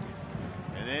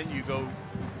 And then you go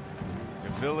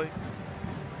to Philly,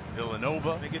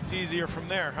 Villanova. It gets easier from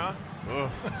there, huh?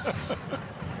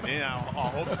 And I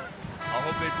hope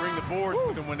they bring the board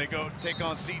with them when they go take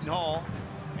on Seton Hall.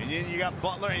 And then you got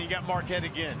Butler and you got Marquette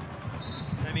again.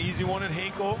 An easy one at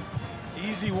Hinkle.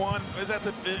 Easy one. Is that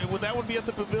would that one be at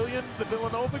the Pavilion, the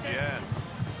Villanova game? Yeah.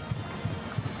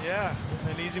 Yeah.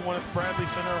 An easy one at the Bradley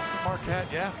Center, Marquette.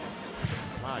 Yeah.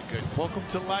 My goodness. Welcome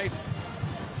to life.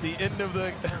 The end of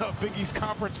the Big East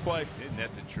Conference play. Isn't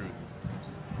that the truth?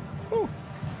 Whew.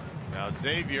 Now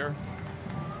Xavier,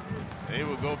 they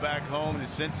will go back home to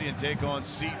Cincy and take on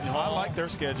Seton Hall. I like their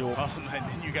schedule. Oh, man,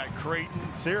 then you got Creighton.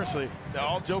 Seriously,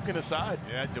 all joking aside.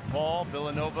 Yeah, DePaul,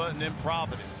 Villanova, and then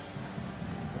Providence.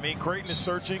 I mean, Creighton is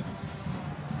searching.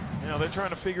 You know, they're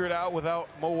trying to figure it out without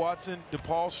Mo Watson.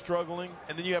 DePaul's struggling.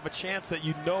 And then you have a chance that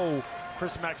you know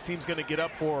Chris Mack's team's going to get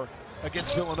up for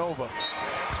against Villanova.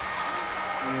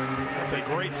 That's a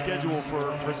great schedule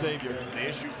for Xavier. The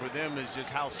issue for them is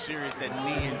just how serious that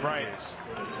knee injury is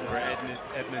for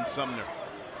Edmund Sumner.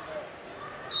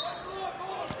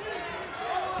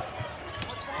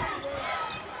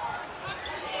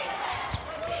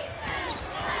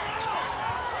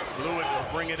 Bluiett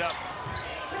will bring it up.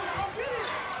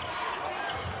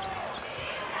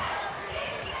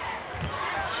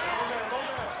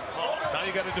 Now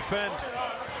you got to defend.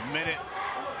 Minute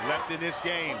left in this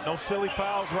game. No silly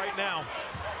fouls right now.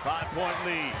 5-point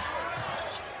lead.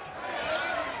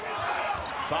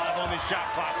 5 on the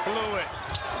shot clock. Bluiett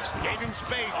gave him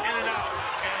space, in and out,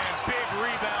 and big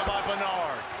rebound by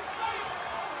Bernard.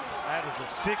 That is a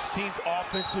 16th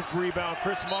offensive rebound.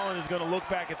 Chris Mullen is going to look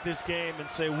back at this game and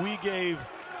say, we gave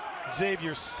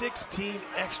Xavier 16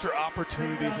 extra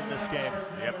opportunities in this game.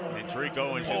 Yep, and Tariq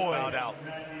Owens just fouled out.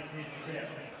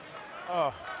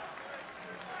 Oh.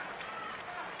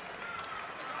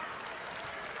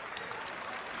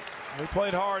 He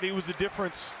played hard. He was the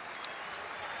difference.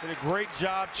 Did a great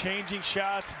job changing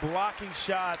shots, blocking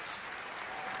shots.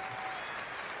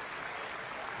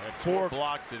 Had 4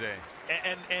 blocks today.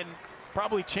 And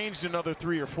probably changed another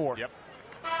 3 or 4. Yep.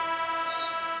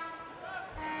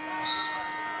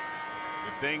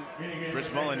 The thing,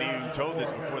 Chris Mullen even told this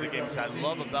before the game. He said, I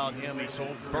love about him, he's so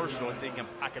versatile.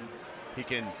 He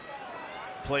can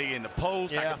play in the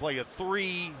post. I can play a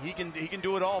three. He can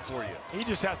do it all for you. He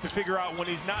just has to figure out when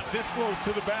he's not this close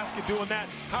to the basket doing that,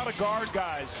 how to guard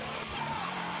guys.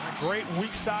 Great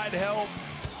weak side help.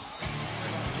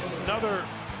 Another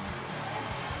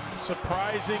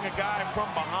surprising a guy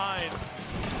from behind.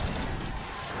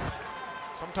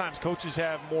 Sometimes coaches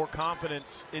have more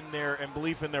confidence in their and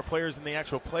belief in their players than the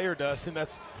actual player does, and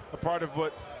that's a part of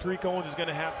what Tariq Owens is going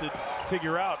to have to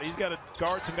figure out. He's got to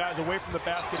guard some guys away from the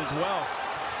basket as well.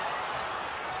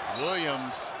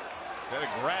 Williams, instead of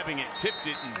grabbing it, tipped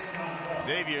it, and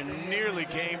Xavier nearly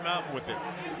came up with it.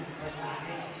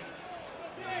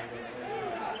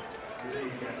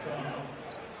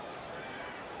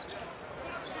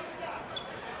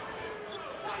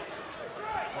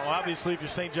 Well, obviously, if you're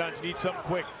St. John's, you need something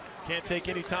quick. Can't take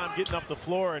any time getting up the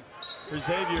floor. And for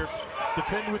Xavier,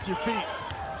 defend with your feet.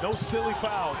 No silly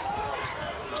fouls.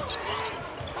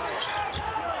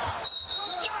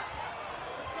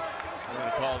 We're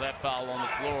going to call that foul on the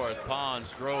floor as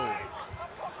Pons drove.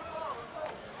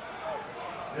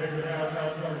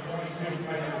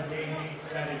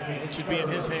 It should be in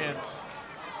his hands.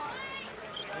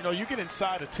 You know, you get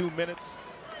inside of 2 minutes,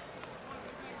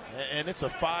 and it's a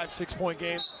 5-6 point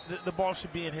game. The ball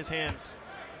should be in his hands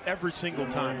every single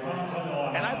time.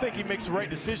 And I think he makes the right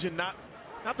decision. Not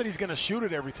that he's going to shoot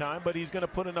it every time, but he's going to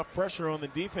put enough pressure on the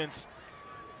defense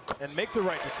and make the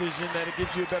right decision that it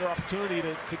gives you a better opportunity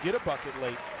to get a bucket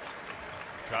late.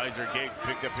 Kaiser Gates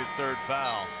picked up his third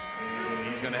foul.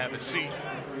 He's going to have a seat.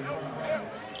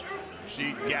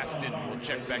 Rashid Gaston will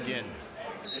check back in.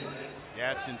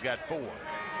 Gaston's got 4.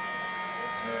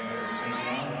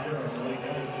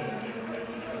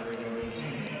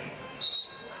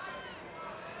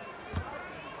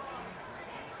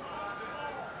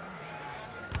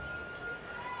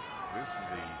 This is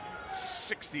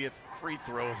the 60th free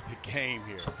throw of the game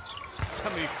here. That's how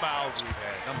many fouls we've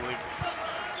had. Unbelievable.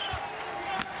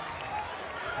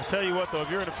 I'll tell you what, though, if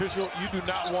you're an official, you do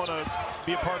not want to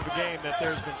be a part of a game that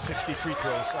there's been 60 free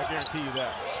throws. I guarantee you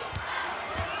that.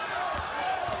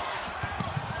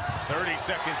 30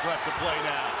 seconds left to play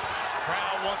now.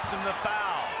 Crowd wants them to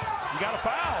foul. You got to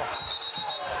foul.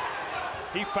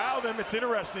 He fouled him. It's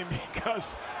interesting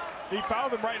because he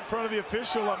fouled him right in front of the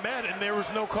official, Ahmed, and there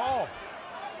was no call.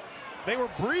 They were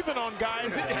breathing on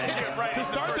guys to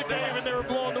start the game, and they were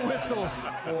blowing the whistles.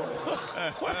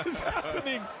 What is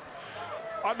happening?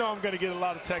 I know I'm going to get a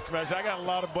lot of text messages. I got a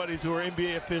lot of buddies who are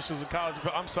NBA officials and college.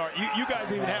 I'm sorry. You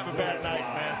guys even have a bad night,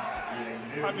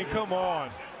 man. I mean, come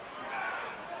on.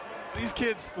 These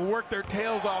kids work their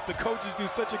tails off. The coaches do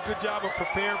such a good job of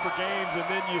preparing for games, and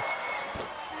then you.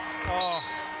 Oh.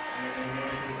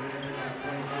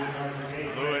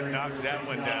 Bluiett knocks that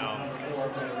one down.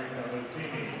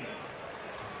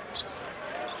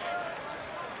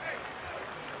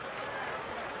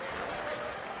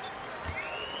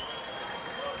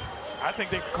 I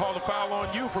think they called a foul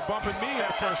on you for bumping me in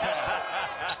the first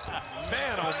half.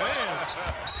 Man, oh man.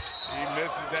 He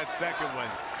misses that second one.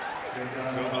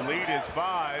 So the lead is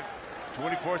 5.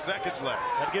 24 seconds left.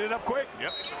 Got to get it up quick.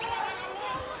 Yep.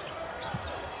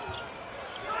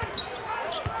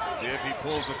 See if he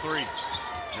pulls a 3.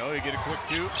 No, he get a quick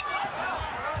 2.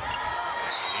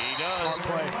 He does. Smart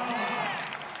play.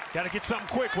 Got to get something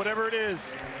quick, whatever it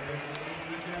is.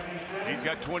 He's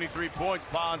got 23 points.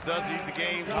 Pons does. He's the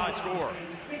game's high scorer.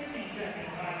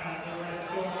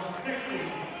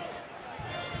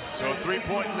 So a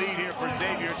 3-point lead here for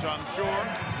Xavier. So I'm sure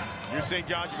you're St.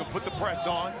 John's, you can put the press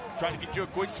on, try to get you a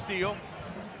quick steal.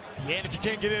 Yeah, and if you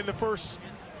can't get it in the first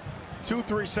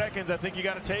 2-3 seconds, I think you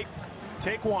got to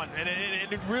take one. And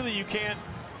it really you can't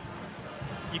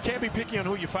be picky on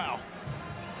who you foul.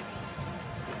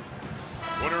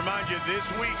 I want to remind you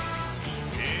this week,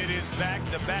 it is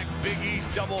back-to-back Big East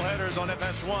doubleheaders on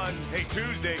FS1. Hey,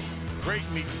 Tuesday,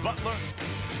 Creighton meets Butler.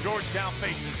 Georgetown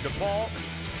faces DePaul.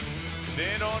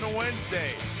 Then on a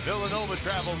Wednesday, Villanova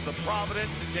travels to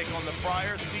Providence to take on the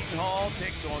Friars. Seton Hall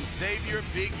takes on Xavier.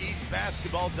 Big East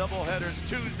basketball doubleheaders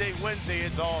Tuesday, Wednesday.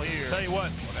 It's all here. Tell you what,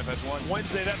 on FS1.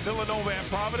 Wednesday, that Villanova and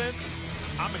Providence,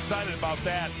 I'm excited about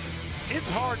that. It's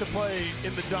hard to play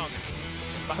in the dunk.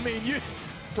 I mean,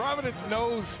 Providence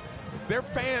knows their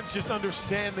fans just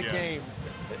understand the game.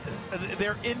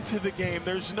 They're into the game.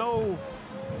 There's no,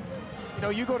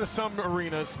 you go to some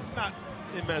arenas, not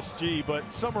MSG, but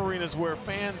some arenas where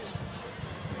fans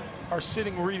are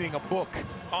sitting reading a book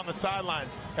on the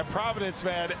sidelines. At Providence,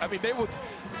 man, I mean, they will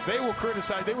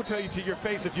criticize. They will tell you to your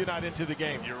face if you're not into the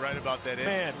game. You're right about that,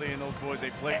 Man. Lee and those boys,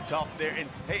 they play tough there. And,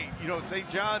 hey, you know, St.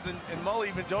 John's and Mully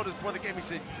even told us before the game, he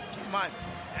said, keep in mind,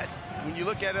 when you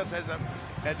look at us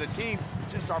as a team,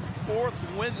 just our 4th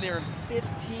win there in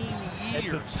 15 years.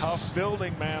 It's a tough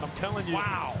building, man. I'm telling you.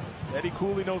 Wow. Eddie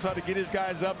Cooley knows how to get his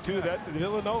guys up, too. That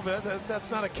Villanova,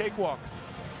 that's not a cakewalk.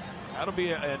 That'll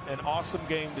be an awesome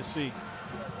game to see.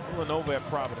 Villanova at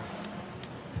Providence.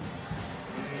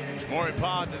 Maury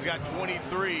Pons has got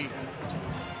 23.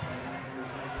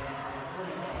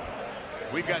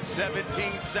 We've got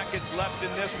 17 seconds left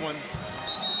in this one.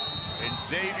 And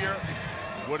Xavier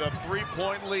with a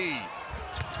 3-point lead.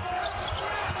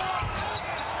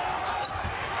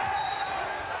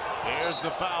 There's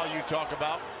the foul you talk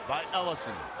about by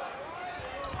Ellison.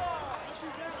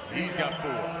 He's got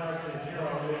 4.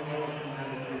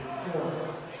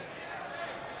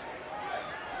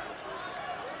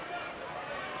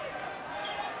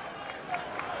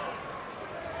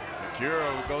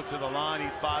 Curo will go to the line.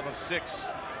 He's 5 of 6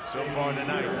 so far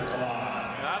tonight.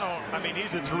 And I mean,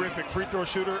 he's a terrific free throw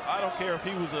shooter. I don't care if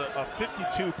he was a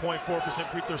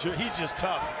 52.4% free throw shooter. He's just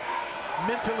tough,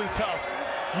 mentally tough.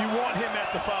 You want him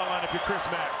at the foul line if you're Chris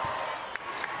Mack.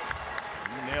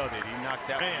 You nailed it. He knocks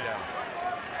that one down.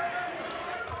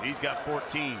 He's got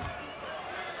 14.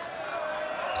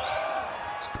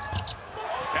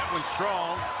 That one's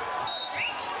strong.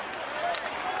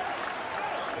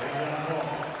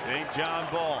 St. John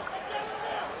ball.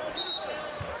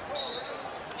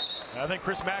 I think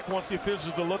Chris Mack wants the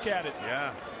officials to look at it.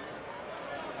 Yeah.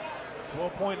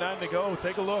 12.9 to go.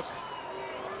 Take a look.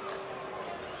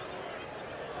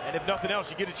 And if nothing else,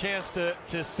 you get a chance to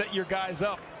set your guys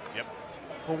up. Yep.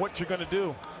 For what you're going to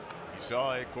do. You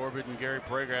saw it. Corbett and Gary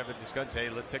Prager have a discussion. Hey,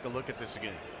 let's take a look at this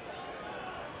again.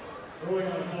 Going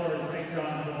on the floor is St.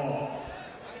 John's ball.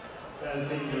 That is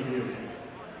being reviewed.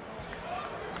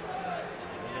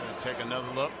 We're going to take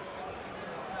another look.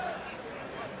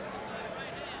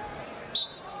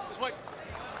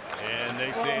 And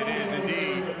they say it is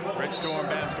indeed Red Storm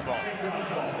basketball.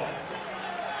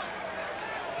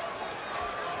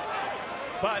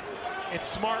 But it's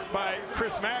smart by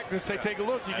Chris Mack to say, take a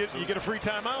look. You get a free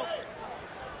timeout.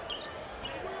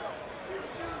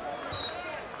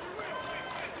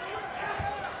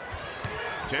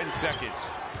 Ten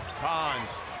seconds. Pons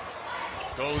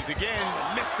goes again.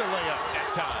 Missed the layup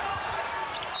that time.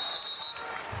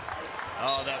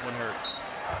 Oh, that one hurt.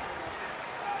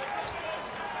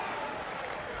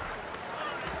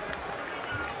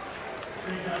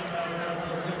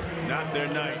 Not their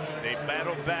night. They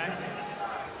battled back.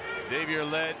 Xavier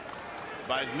led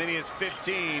by as many as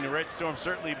 15. Red Storm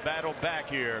certainly battled back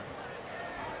here.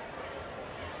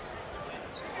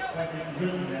 And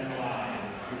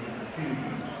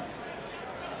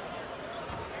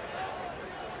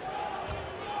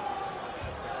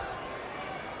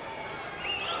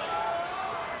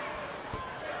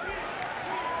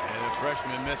the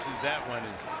freshman misses that one.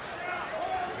 And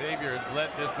Xavier has led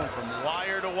this one from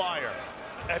wire to wire.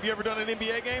 Have you ever done an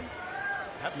NBA game?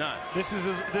 Have not. This is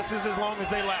as long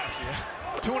as they last. Yeah.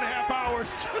 2.5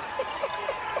 hours.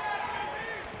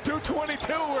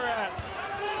 2:22 we're at.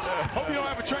 Hope you don't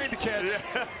have a train to catch.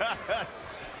 Yeah.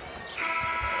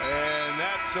 And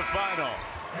that's the final.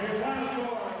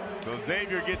 So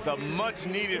Xavier gets a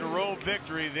much-needed road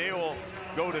victory. They will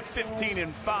go to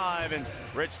 15-5, and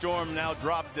Red Storm now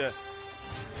dropped to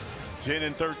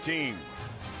 10-13.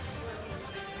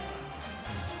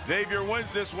 Xavier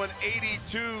wins this one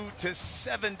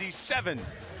 82-77.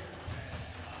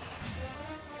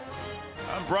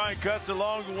 I'm Brian Custer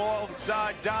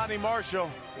alongside Donnie Marshall.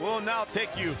 We'll now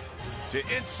take you to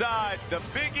inside the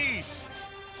Big East.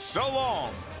 So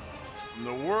long from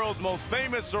the world's most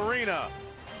famous arena,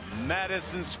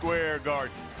 Madison Square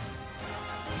Garden.